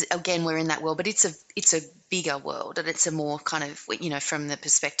again, we're in that world, but it's a bigger world, and it's a more kind of, from the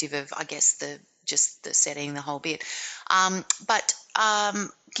perspective of, I guess, the setting, the whole bit.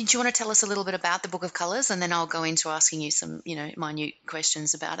 Do you want to tell us a little bit about the Book of Colours, and then I'll go into asking you some, minute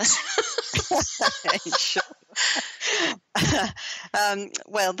questions about it. Sure.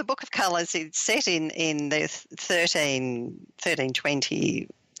 Well, the Book of Colours is set in the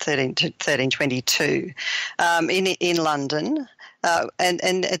 1322 in London,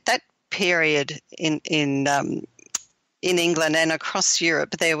 and at that period in England and across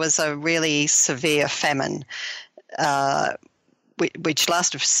Europe, there was a really severe famine, which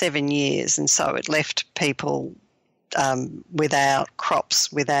lasted for 7 years, and so it left people without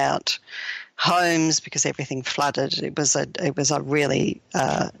crops, without homes, because everything flooded. It was a really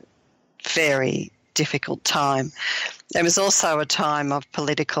very difficult time. It was also a time of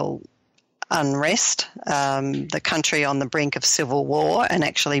political unrest, the country on the brink of civil war and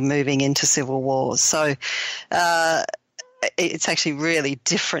actually moving into civil war. So it's actually really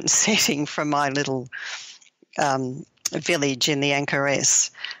different setting from my little village in the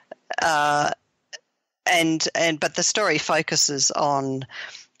Anchoress. But the story focuses on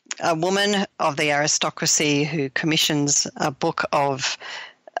a woman of the aristocracy who commissions a book of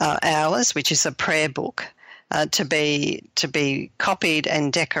hours, which is a prayer book, to be copied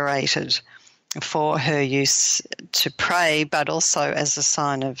and decorated for her use to pray, but also as a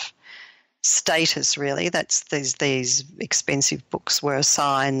sign of status, really. That's these expensive books were a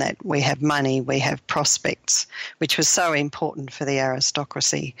sign that we have money, we have prospects, which was so important for the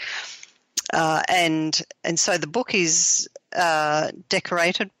aristocracy. And so the book is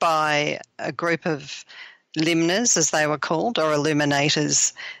decorated by a group of limners, as they were called, or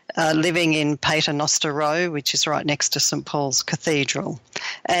illuminators, living in Paternoster Row, which is right next to St Paul's Cathedral.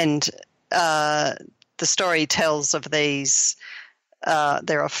 And the story tells of these.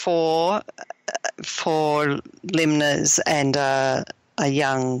 There are four limners and a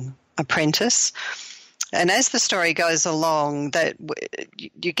young apprentice. And as the story goes along, that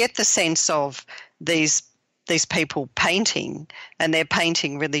you get the sense of these people painting, and they're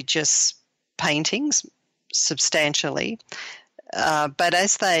painting religious paintings substantially. But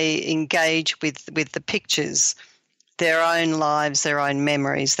as they engage with the pictures, their own lives, their own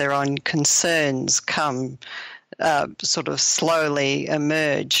memories, their own concerns come sort of slowly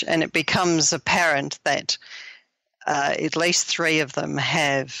emerge, and it becomes apparent that at least three of them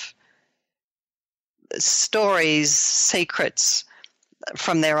have stories, secrets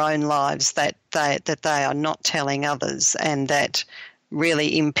from their own lives that they are not telling others, and that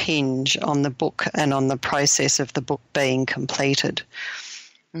really impinge on the book and on the process of the book being completed.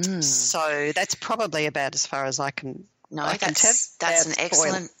 So that's probably about as far as I can No, I can tell that's an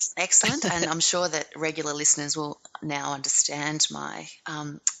excellent, and I'm sure that regular listeners will now understand my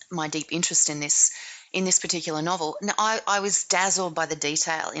my deep interest in this particular novel. Now, I was dazzled by the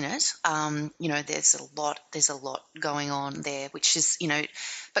detail in it. There's a lot going on there, which is,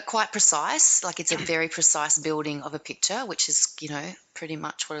 but quite precise. Like, it's a very precise building of a picture, which is, pretty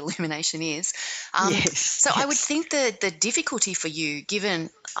much what illumination is. Yes. I would think the difficulty for you, given,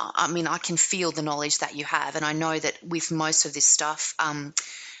 I can feel the knowledge that you have, and I know that with most of this stuff,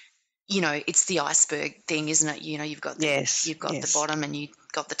 it's the iceberg thing, isn't it? You've got the bottom and you've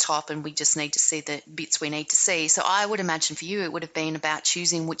got the top, and we just need to see the bits we need to see. So I would imagine for you it would have been about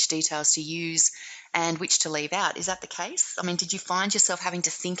choosing which details to use and which to leave out. Is that the case? I mean, did you find yourself having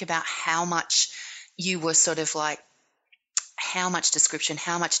to think about how much you were sort of like, how much description,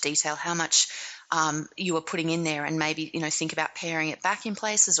 how much detail, how much you were putting in there, and maybe, think about paring it back in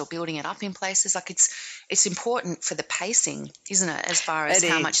places or building it up in places? Like, it's important for the pacing, isn't it, as far as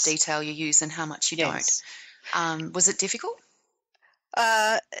how much detail you use and how much you don't. Was it difficult?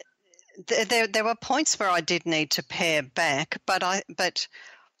 There were points where I did need to pare back, but I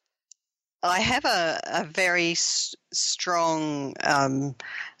have a very strong.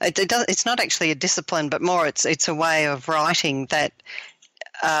 It's not actually a discipline, but more it's a way of writing that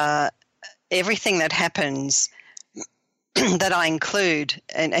everything that happens that I include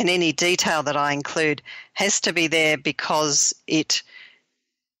and any detail that I include has to be there because it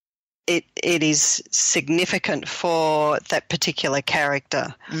is significant for that particular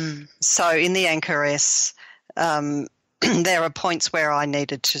character. So in the Anchoress, there are points where I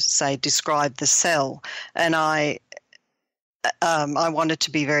needed to, say, describe the cell, and I wanted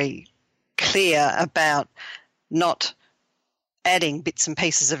to be very clear about not adding bits and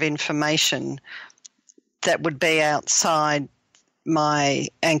pieces of information that would be outside my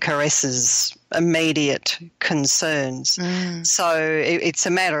Anchoress's immediate concerns. So it's a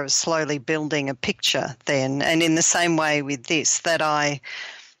matter of slowly building a picture then, and in the same way with this, that I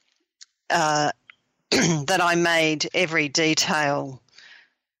made every detail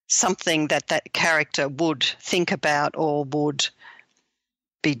something that character would think about or would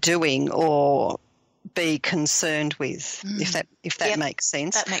be doing or be concerned with, if that makes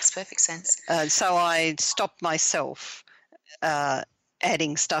sense. That makes perfect sense. So I stopped myself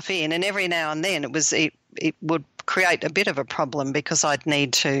adding stuff in, and every now and then it would create a bit of a problem because I'd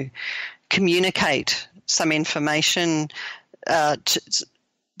need to communicate some information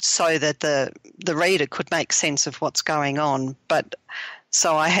so that the reader could make sense of what's going on. But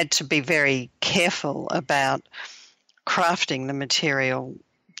so I had to be very careful about crafting the material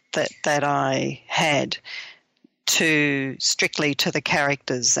that I had strictly to the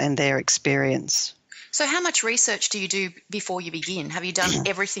characters and their experience. So how much research do you do before you begin? Have you done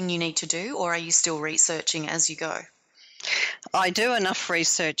everything you need to do, or are you still researching as you go? I do enough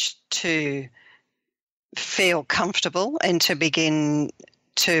research to feel comfortable and to begin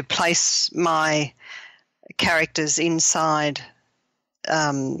to place my characters inside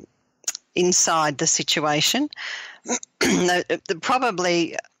the situation.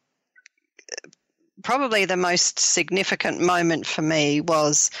 Probably the most significant moment for me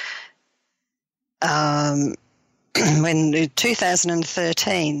was when in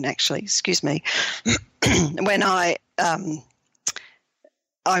 2013, actually, when I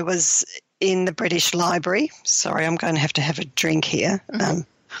was in the British Library. Sorry, I'm going to have a drink here.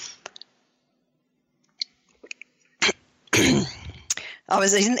 I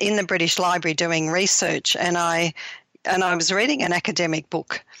was in the British Library doing research, and I was reading an academic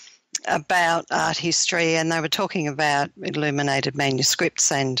book about art history, and they were talking about illuminated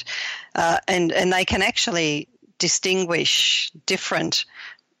manuscripts, and they can actually distinguish different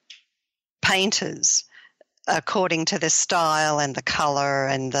painters according to the style and the colour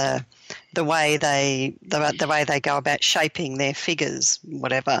and the way they go about shaping their figures,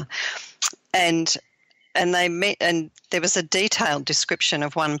 whatever. And there was a detailed description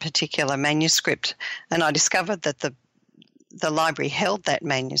of one particular manuscript, and I discovered that the library held that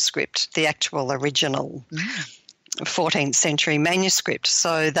manuscript, the actual original 14th century manuscript.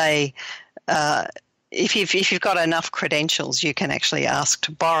 So they, if you've got enough credentials, you can actually ask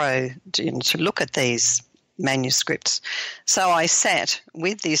to borrow to look at these manuscripts. So I sat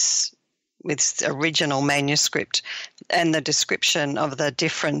with this original manuscript and the description of the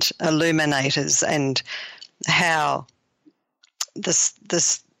different illuminators and how this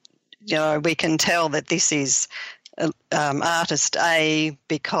we can tell that this is artist A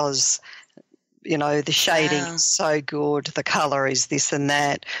because the shading is so good, the colour is this and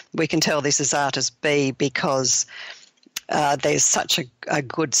that. We can tell this is artist B because there's such a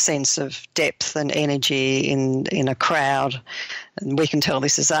good sense of depth and energy in a crowd. And we can tell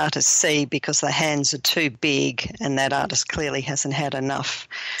this is artist C because the hands are too big and that artist clearly hasn't had enough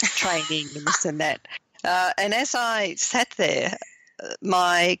training and this and that. And as I sat there,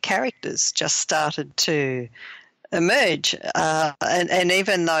 my characters just started to emerge. And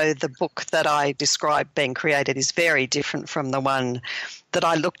even though the book that I described being created is very different from the one that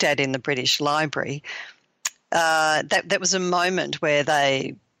I looked at in the British Library, that was a moment where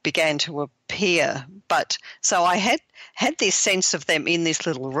they began to appear. But so I had this sense of them in this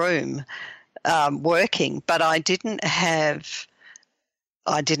little room working, but I didn't have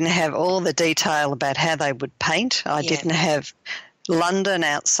all the detail about how they would paint. I didn't have London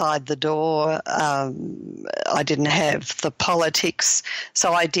outside the door. I didn't have the politics.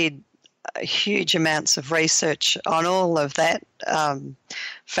 So I did huge amounts of research on all of that.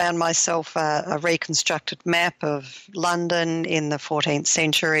 Found myself a reconstructed map of London in the 14th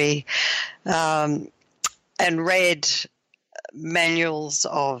century, and read manuals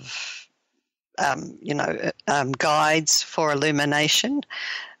of, guides for illumination.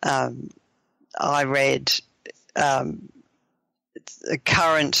 I read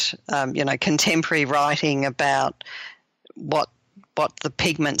current, contemporary writing about what the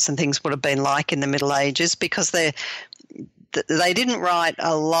pigments and things would have been like in the Middle Ages, because they didn't write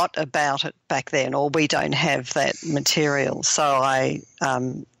a lot about it back then, or we don't have that material. So I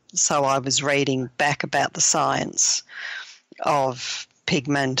was reading back about the science of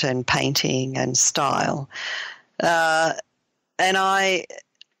pigment and painting and style, and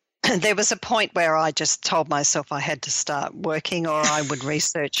there was a point where I just told myself I had to start working or I would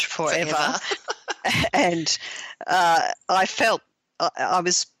research forever. And I felt I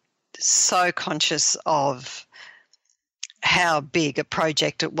was so conscious of how big a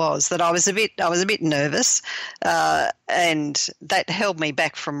project it was that I was a bit nervous, and that held me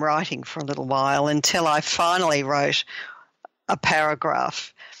back from writing for a little while until I finally wrote a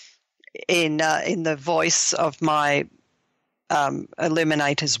paragraph in the voice of my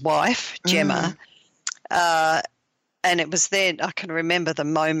illuminator's wife, Gemma, and it was then I can remember the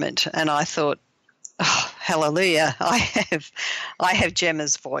moment, and I thought, oh, hallelujah, I have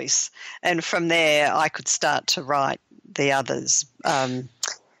Gemma's voice, and from there I could start to write the others.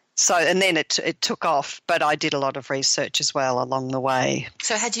 So, and then it took off, but I did a lot of research as well along the way.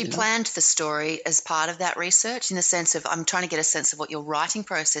 So had you planned the story as part of that research, in the sense of, I'm trying to get a sense of what your writing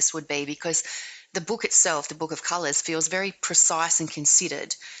process would be, because the book itself, the Book of Colours, feels very precise and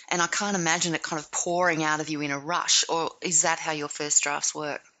considered, and I can't imagine it kind of pouring out of you in a rush, or is that how your first drafts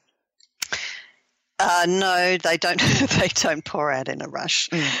work? No, they don't. They don't pour out in a rush.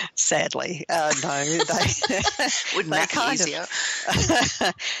 Sadly, no. Wouldn't that be easier?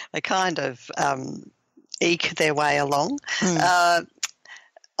 They kind of eke their way along. I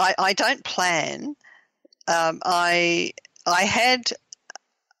don't plan. I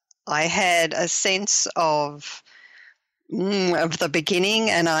had a sense of the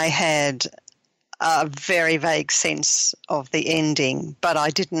beginning, and I had a very vague sense of the ending, but I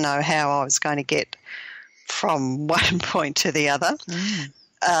didn't know how I was going to get from one point to the other.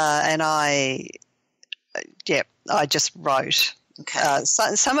 And I just wrote. Okay.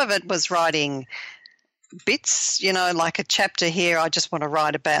 Some of it was writing bits, like a chapter here, I just want to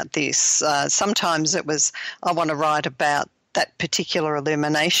write about this. Sometimes it was, I want to write about that particular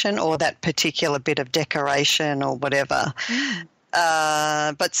illumination or that particular bit of decoration or whatever.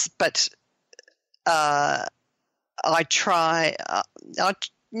 But I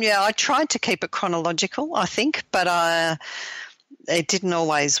tried to keep it chronological, I think, but it didn't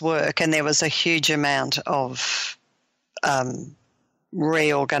always work, and there was a huge amount of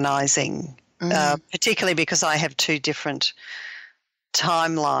reorganising, particularly because I have two different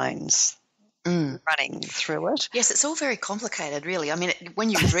timelines running through it. Yes, it's all very complicated, really. I mean, when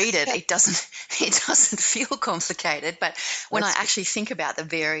you read it, it doesn't feel complicated, but when I actually think about the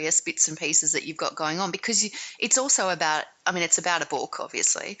various bits and pieces that you've got going on, because it's also about, it's about a book,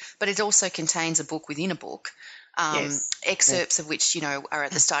 obviously, but it also contains a book within a book. Excerpts of which, are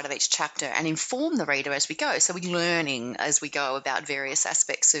at the start of each chapter and inform the reader as we go. So we're learning as we go about various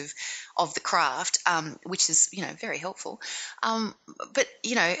aspects of the craft, which is, very helpful. But,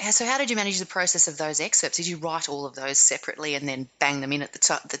 so how did you manage the process of those excerpts? Did you write all of those separately and then bang them in at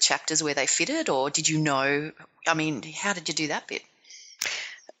the chapters where they fitted, or did you know, how did you do that bit?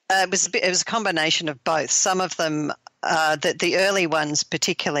 It was a combination of both. Some of them, the early ones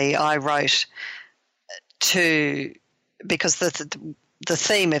particularly, I wrote because the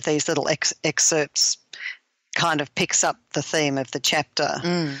theme of these little excerpts kind of picks up the theme of the chapter.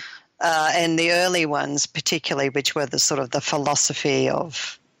 And the early ones, particularly, which were the sort of the philosophy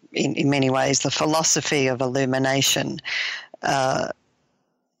of, in many ways, the philosophy of illumination,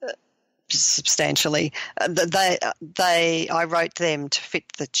 substantially. I wrote them to fit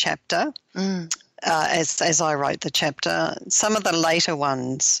the chapter as I wrote the chapter. Some of the later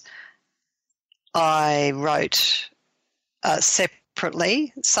ones I wrote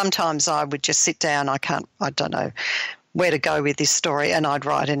separately. Sometimes I would just sit down. I don't know where to go with this story, and I'd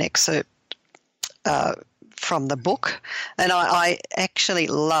write an excerpt from the book, and I actually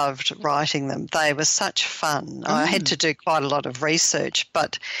loved writing them. They were such fun. I had to do quite a lot of research,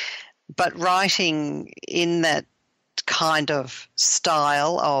 but writing in that kind of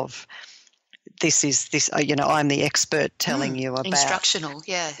style of this, I'm the expert telling you about. Instructional,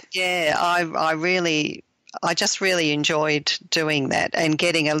 yeah. Yeah, I just really enjoyed doing that and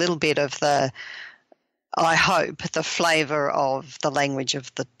getting a little bit of I hope, the flavour of the language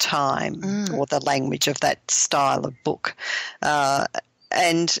of the time or the language of that style of book.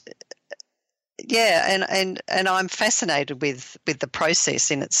 And I'm fascinated with the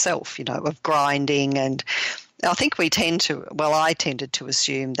process in itself, of grinding. And I think I tended to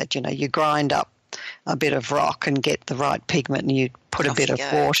assume that, you grind up a bit of rock and get the right pigment, and you put a bit of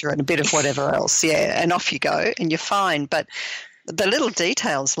water and a bit of whatever else, and off you go and you're fine. But the little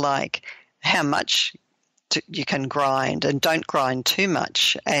details, like how much you can grind, and don't grind too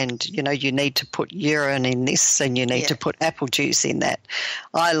much, and you need to put urine in this and you need to put apple juice in that.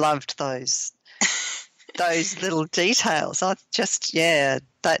 I loved those little details.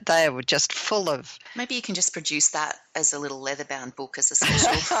 That they were just full of. Maybe you can just produce that as a little leather-bound book as a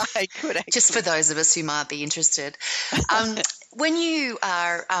special. I could actually. Just for those of us who might be interested.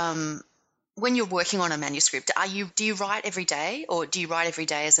 When you're working on a manuscript, do you write every day, or do you write every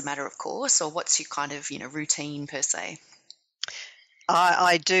day as a matter of course, or what's your kind of routine per se?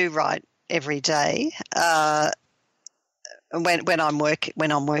 I do write every day. When I'm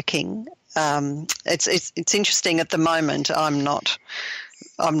working, it's interesting at the moment. I'm not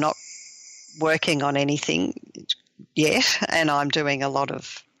working on anything yet, and I'm doing a lot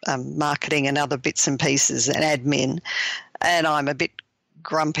of marketing and other bits and pieces and admin, and I'm a bit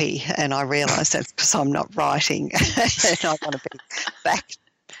grumpy, and I realise that's because I'm not writing and I want to be back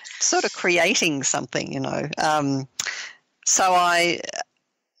sort of creating something, so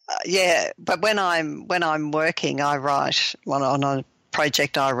but when I'm working, I write on a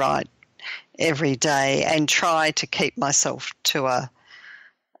project. I write every day and try to keep myself to a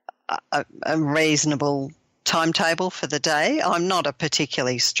reasonable timetable for the day. I'm not a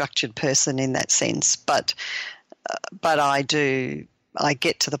particularly structured person in that sense, but I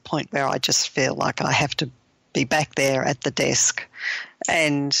get to the point where I just feel like I have to be back there at the desk.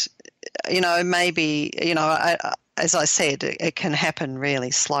 And, maybe, as I said, it can happen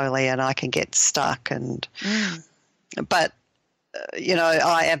really slowly and I can get stuck. But,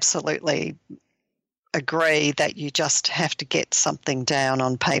 I absolutely agree that you just have to get something down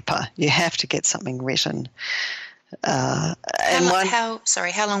on paper. You have to get something written. How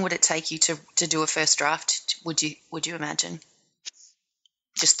long would it take you to do a first draft, would you imagine?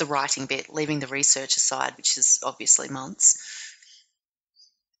 Just the writing bit, leaving the research aside, which is obviously months.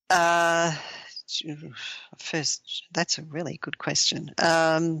 First, that's a really good question.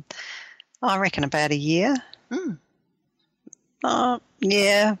 I reckon about a year.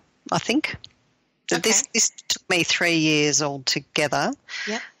 Yeah, I think. Okay. This took me 3 years altogether.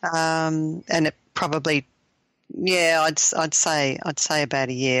 Yep. And it probably, I'd say about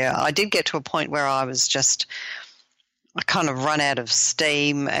a year. I did get to a point where I kind of run out of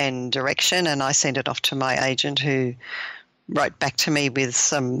steam and direction, and I sent it off to my agent, who wrote back to me with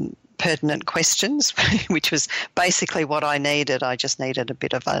some pertinent questions, which was basically what I needed. I just needed a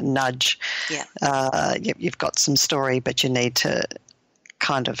bit of a nudge. Yeah. You've got some story, but you need to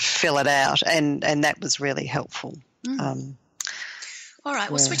kind of fill it out, and that was really helpful. All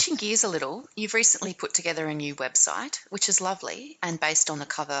right, well, switching gears a little, you've recently put together a new website, which is lovely and based on the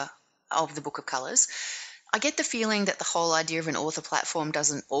cover of the Book of Colours. I get the feeling that the whole idea of an author platform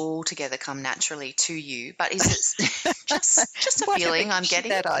doesn't altogether come naturally to you, but is it just a feeling I'm getting?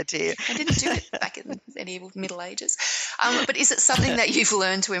 That idea. I didn't do it back in the medieval Middle Ages. But is it something that you've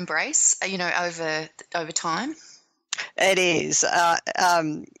learned to embrace, over time? It is. I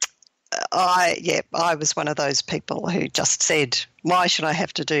was one of those people who just said, why should I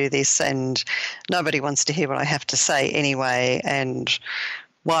have to do this? And nobody wants to hear what I have to say anyway. And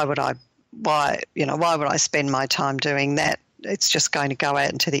why would I spend my time doing that? It's just going to go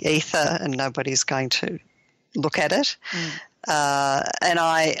out into the ether and nobody's going to look at it. And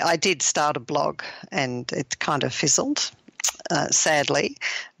I did start a blog, and it kind of fizzled, sadly.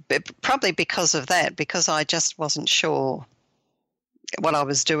 probably because of that, because I just wasn't sure what I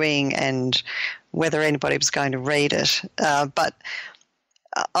was doing and whether anybody was going to read it. But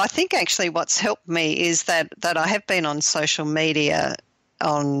I think actually what's helped me is that I have been on social media,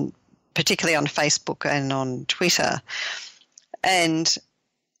 particularly on Facebook and on Twitter, and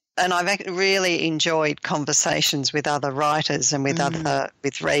I've really enjoyed conversations with other writers and with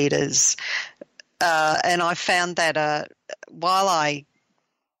with readers, and I found that while I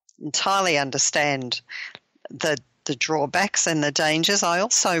entirely understand the drawbacks and the dangers, I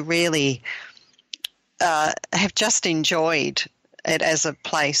also really have just enjoyed it as a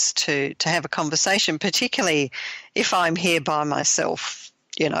place to have a conversation, particularly if I'm here by myself,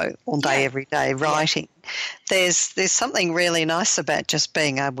 all day, every day writing. There's something really nice about just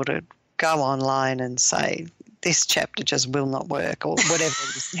being able to go online and say, this chapter just will not work, or whatever.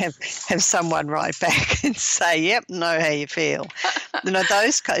 have someone write back and say, yep, know how you feel.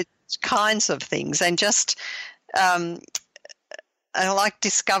 Those kinds of things. And just I like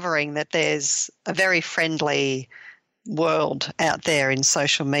discovering that there's a very friendly world out there in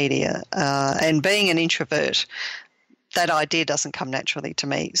social media, and being an introvert, that idea doesn't come naturally to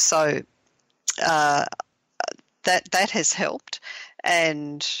me. So that has helped,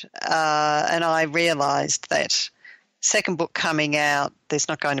 and I realised that second book coming out, there's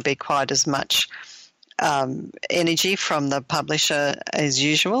not going to be quite as much energy from the publisher as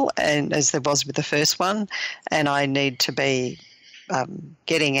usual, and as there was with the first one, and I need to be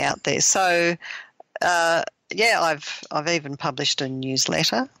getting out there. So I've even published a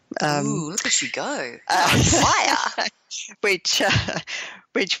newsletter. Ooh, look at you go! Fire!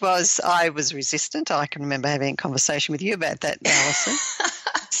 Which was, I was resistant. I can remember having a conversation with you about that, Alison,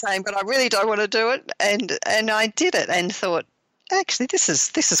 saying, "But I really don't want to do it," and I did it and thought, actually, this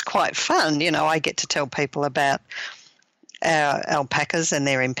is quite fun. I get to tell people about our alpacas and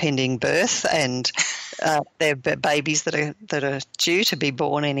their impending birth, and their babies that are due to be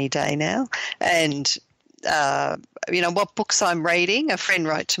born any day now, and what books I'm reading. A friend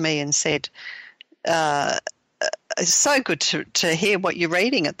wrote to me and said, it's so good to hear what you're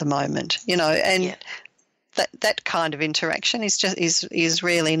reading at the moment, and that kind of interaction is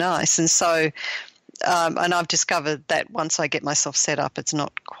really nice. And so, and I've discovered that once I get myself set up, it's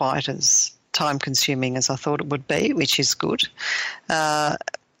not quite as time consuming as I thought it would be, which is good. And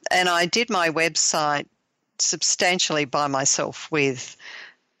I did my website substantially by myself with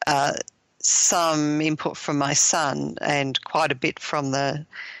some input from my son and quite a bit from the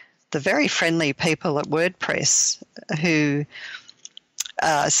very friendly people at WordPress who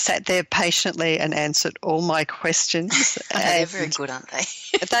sat there patiently and answered all my questions. They're very good, aren't they?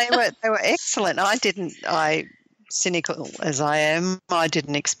 They were excellent. Cynical as I am, I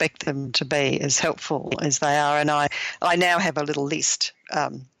didn't expect them to be as helpful as they are, and I now have a little list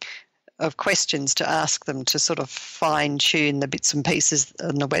of questions to ask them to sort of fine-tune the bits and pieces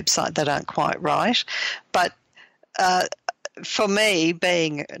on the website that aren't quite right. But for me,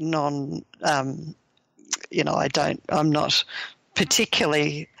 being I'm not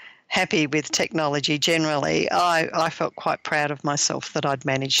particularly happy with technology generally. I felt quite proud of myself that I'd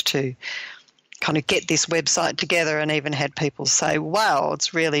managed to kind of get this website together, and even had people say, wow,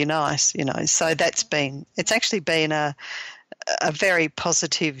 it's really nice, So it's actually been a very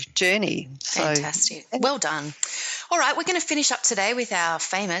positive journy. Fantastic. Well done. All right, we're going to finish up today with our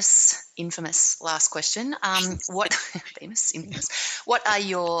infamous last question. What are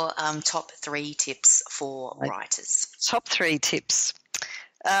your top 3 tips for writers? Top 3 tips.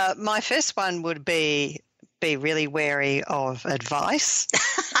 My first one would be really wary of advice.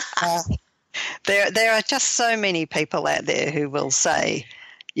 There are just so many people out there who will say,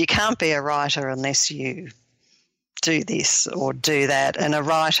 you can't be a writer unless you do this or do that, and a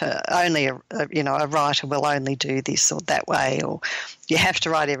writer will only do this or that way, or you have to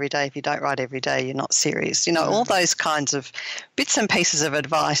write every day. If you don't write every day, you're not serious. All those kinds of bits and pieces of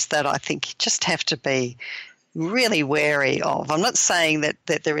advice that I think you just have to be really wary of. I'm not saying that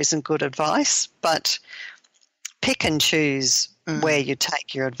there isn't good advice, but pick and choose where you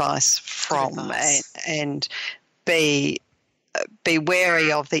take your advice from, and be wary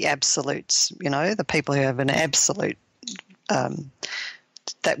of the absolutes, the people who have an absolute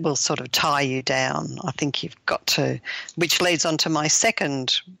that will sort of tie you down. I think you've got to, which leads on to my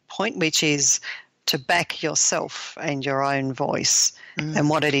second point, which is to back yourself and your own voice and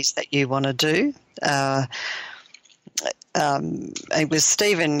what it is that you want to do. It was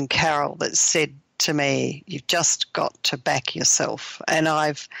Stephen Carroll that said to me, you've just got to back yourself. And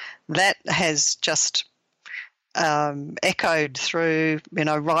that has just echoed through,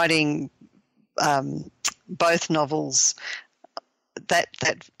 writing both novels. that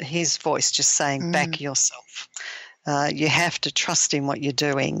his voice just saying, back yourself. You have to trust in what you're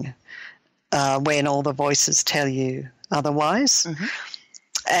doing when all the voices tell you otherwise. Mm-hmm.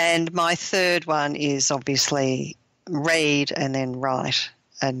 And my third one is obviously read and then write.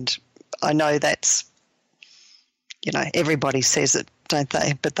 And I know that's, everybody says it, don't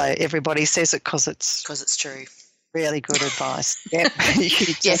they? But everybody says it because it's true. Really good advice. Yep.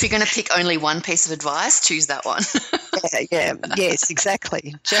 If you're going to pick only one piece of advice, choose that one. Yes,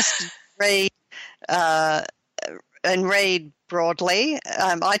 exactly. Just read and read broadly.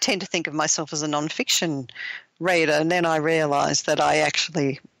 I tend to think of myself as a non-fiction reader, and then I realised that I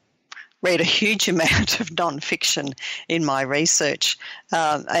actually read a huge amount of non-fiction in my research,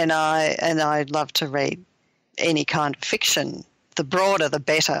 and I love to read any kind of fiction. The broader, the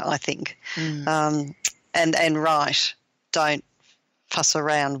better, I think. And write. Don't fuss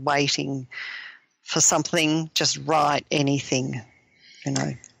around waiting for something. Just write anything,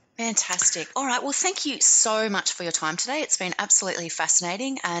 Fantastic. All right. Well, thank you so much for your time today. It's been absolutely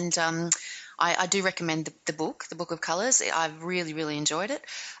fascinating, and I do recommend the book, The Book of Colours. I've really, really enjoyed it.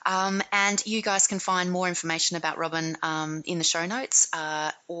 And you guys can find more information about Robin in the show notes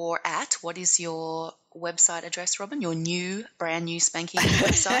or at, what is your website address, Robin? Your brand new spanking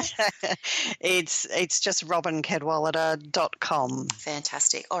website? It's just robincadwallader.com.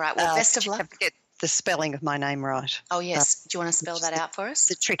 Fantastic. All right. Well, best of luck. Have to get the spelling of my name right. Oh, yes. Do you want to spell that out for us?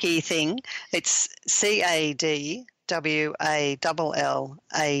 The tricky thing. It's CADWALLADER.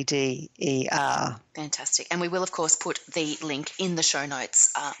 Fantastic. And we will, of course, put the link in the show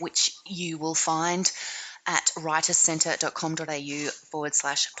notes, which you will find at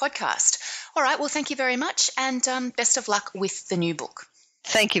writerscentre.com.au/podcast. All right. Well, thank you very much, and best of luck with the new book.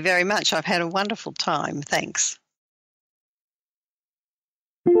 Thank you very much. I've had a wonderful time. Thanks.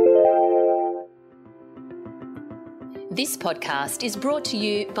 This podcast is brought to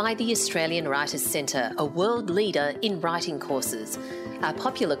you by the Australian Writers Centre, a world leader in writing courses. Our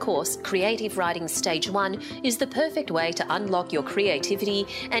popular course, Creative Writing Stage 1, is the perfect way to unlock your creativity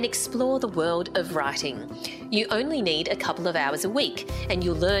and explore the world of writing. You only need a couple of hours a week, and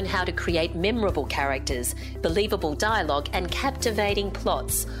you'll learn how to create memorable characters, believable dialogue, and captivating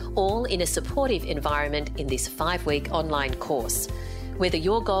plots, all in a supportive environment in this 5-week online course. Whether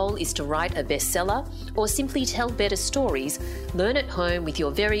your goal is to write a bestseller or simply tell better stories, learn at home with your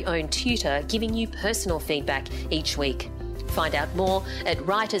very own tutor giving you personal feedback each week. Find out more at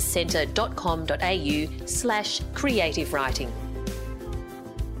writerscentre.com.au/creative writing.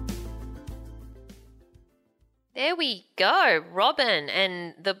 There we go, Robin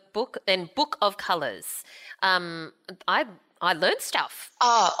and the book of Colours. I learned stuff.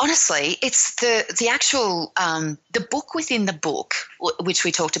 Oh, honestly, it's the actual the book within the book, which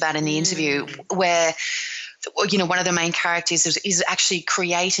we talked about in the interview, where one of the main characters is actually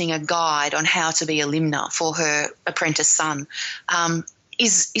creating a guide on how to be a limner for her apprentice son.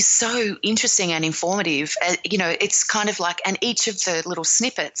 Is so interesting and informative. It's kind of like, and each of the little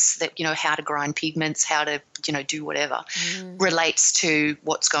snippets that, how to grind pigments, how to, do whatever, relates to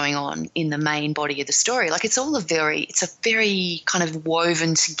what's going on in the main body of the story. Like it's a very kind of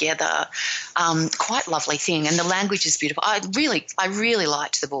woven together, quite lovely thing. And the language is beautiful. I really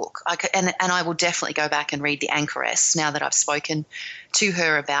liked the book. And I will definitely go back and read The Anchoress now that I've spoken to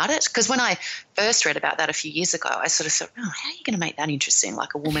her about it. Because when I first read about that a few years ago, I sort of thought, how are you going to make that interesting?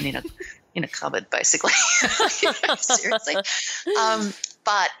 Like a woman in a cupboard, basically. Seriously.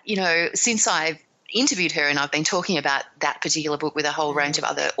 But, since I've interviewed her and I've been talking about that particular book with a whole range of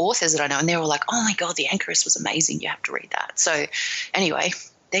other authors that I know, and they're all like, oh my God, The Anchoress was amazing. You have to read that. So anyway,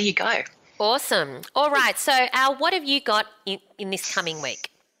 there you go. Awesome. All right. So Al, what have you got in this coming week?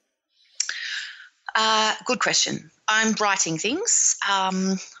 Good question. I'm writing things.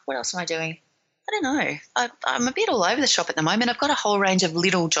 What else am I doing? I don't know. I'm a bit all over the shop at the moment. I've got a whole range of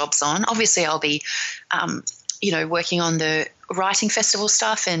little jobs on. Obviously, I'll be, working on the writing festival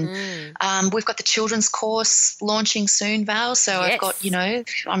stuff, and we've got the children's course launching soon, Val. So yes. I've got,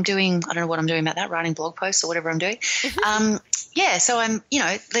 I'm doing, I don't know what I'm doing about that, writing blog posts or whatever I'm doing. So I'm,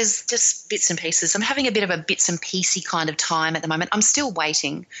 there's just bits and pieces. I'm having a bit of a bits and piecey kind of time at the moment. I'm still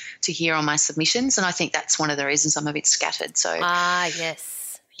waiting to hear on my submissions, and I think that's one of the reasons I'm a bit scattered. So yes.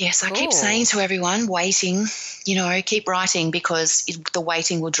 Yes, I keep saying to everyone, waiting, keep writing, because the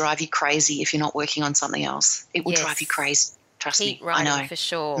waiting will drive you crazy if you're not working on something else. It will drive you crazy. Trust me. Keep writing, I know. for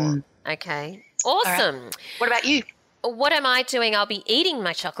sure. Okay. Awesome. Right. What about you? what am I doing? I'll be eating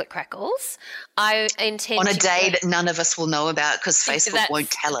my chocolate crackles. I intend on a day that none of us will know about because Facebook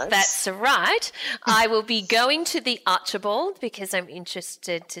won't tell us. That's right. I will be going to the Archibald because I'm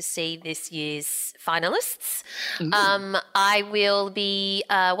interested to see this year's finalists. I will be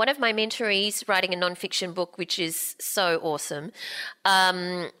one of my mentorees writing a nonfiction book, which is so awesome.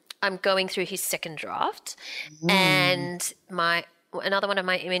 I'm going through his second draft, and another one of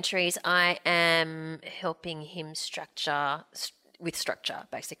my mentorees, I am helping him structure,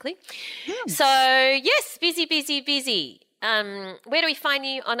 basically. So, yes, busy. Where do we find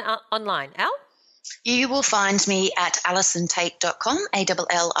you online, Al? You will find me at AlisonTait.com,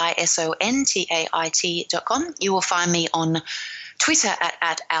 ALLISONTAIT.com. You will find me on Twitter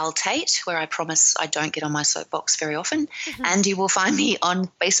at AlTate, where I promise I don't get on my soapbox very often. And you will find me on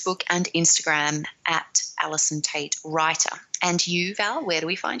Facebook and Instagram at Alison Tait Writer. And you, Val, where do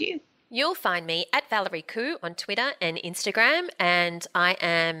we find you? You'll find me at Valerie Khoo on Twitter and Instagram, and I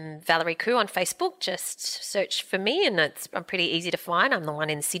am Valerie Khoo on Facebook. Just search for me, and I'm pretty easy to find. I'm the one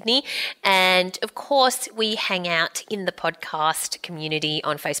in Sydney. And, of course, we hang out in the podcast community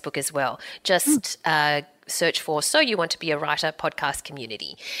on Facebook as well. Just search for So You Want to Be a Writer podcast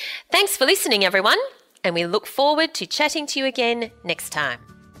community. Thanks for listening, everyone, and we look forward to chatting to you again next time.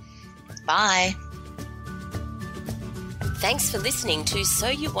 Bye. Thanks for listening to So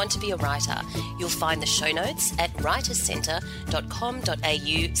You Want to Be a Writer. You'll find the show notes at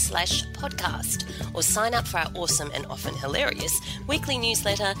writerscentre.com.au/podcast or sign up for our awesome and often hilarious weekly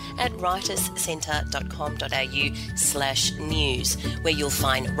newsletter at writerscentre.com.au/news, where you'll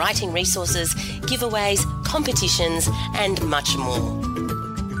find writing resources, giveaways, competitions, and much more.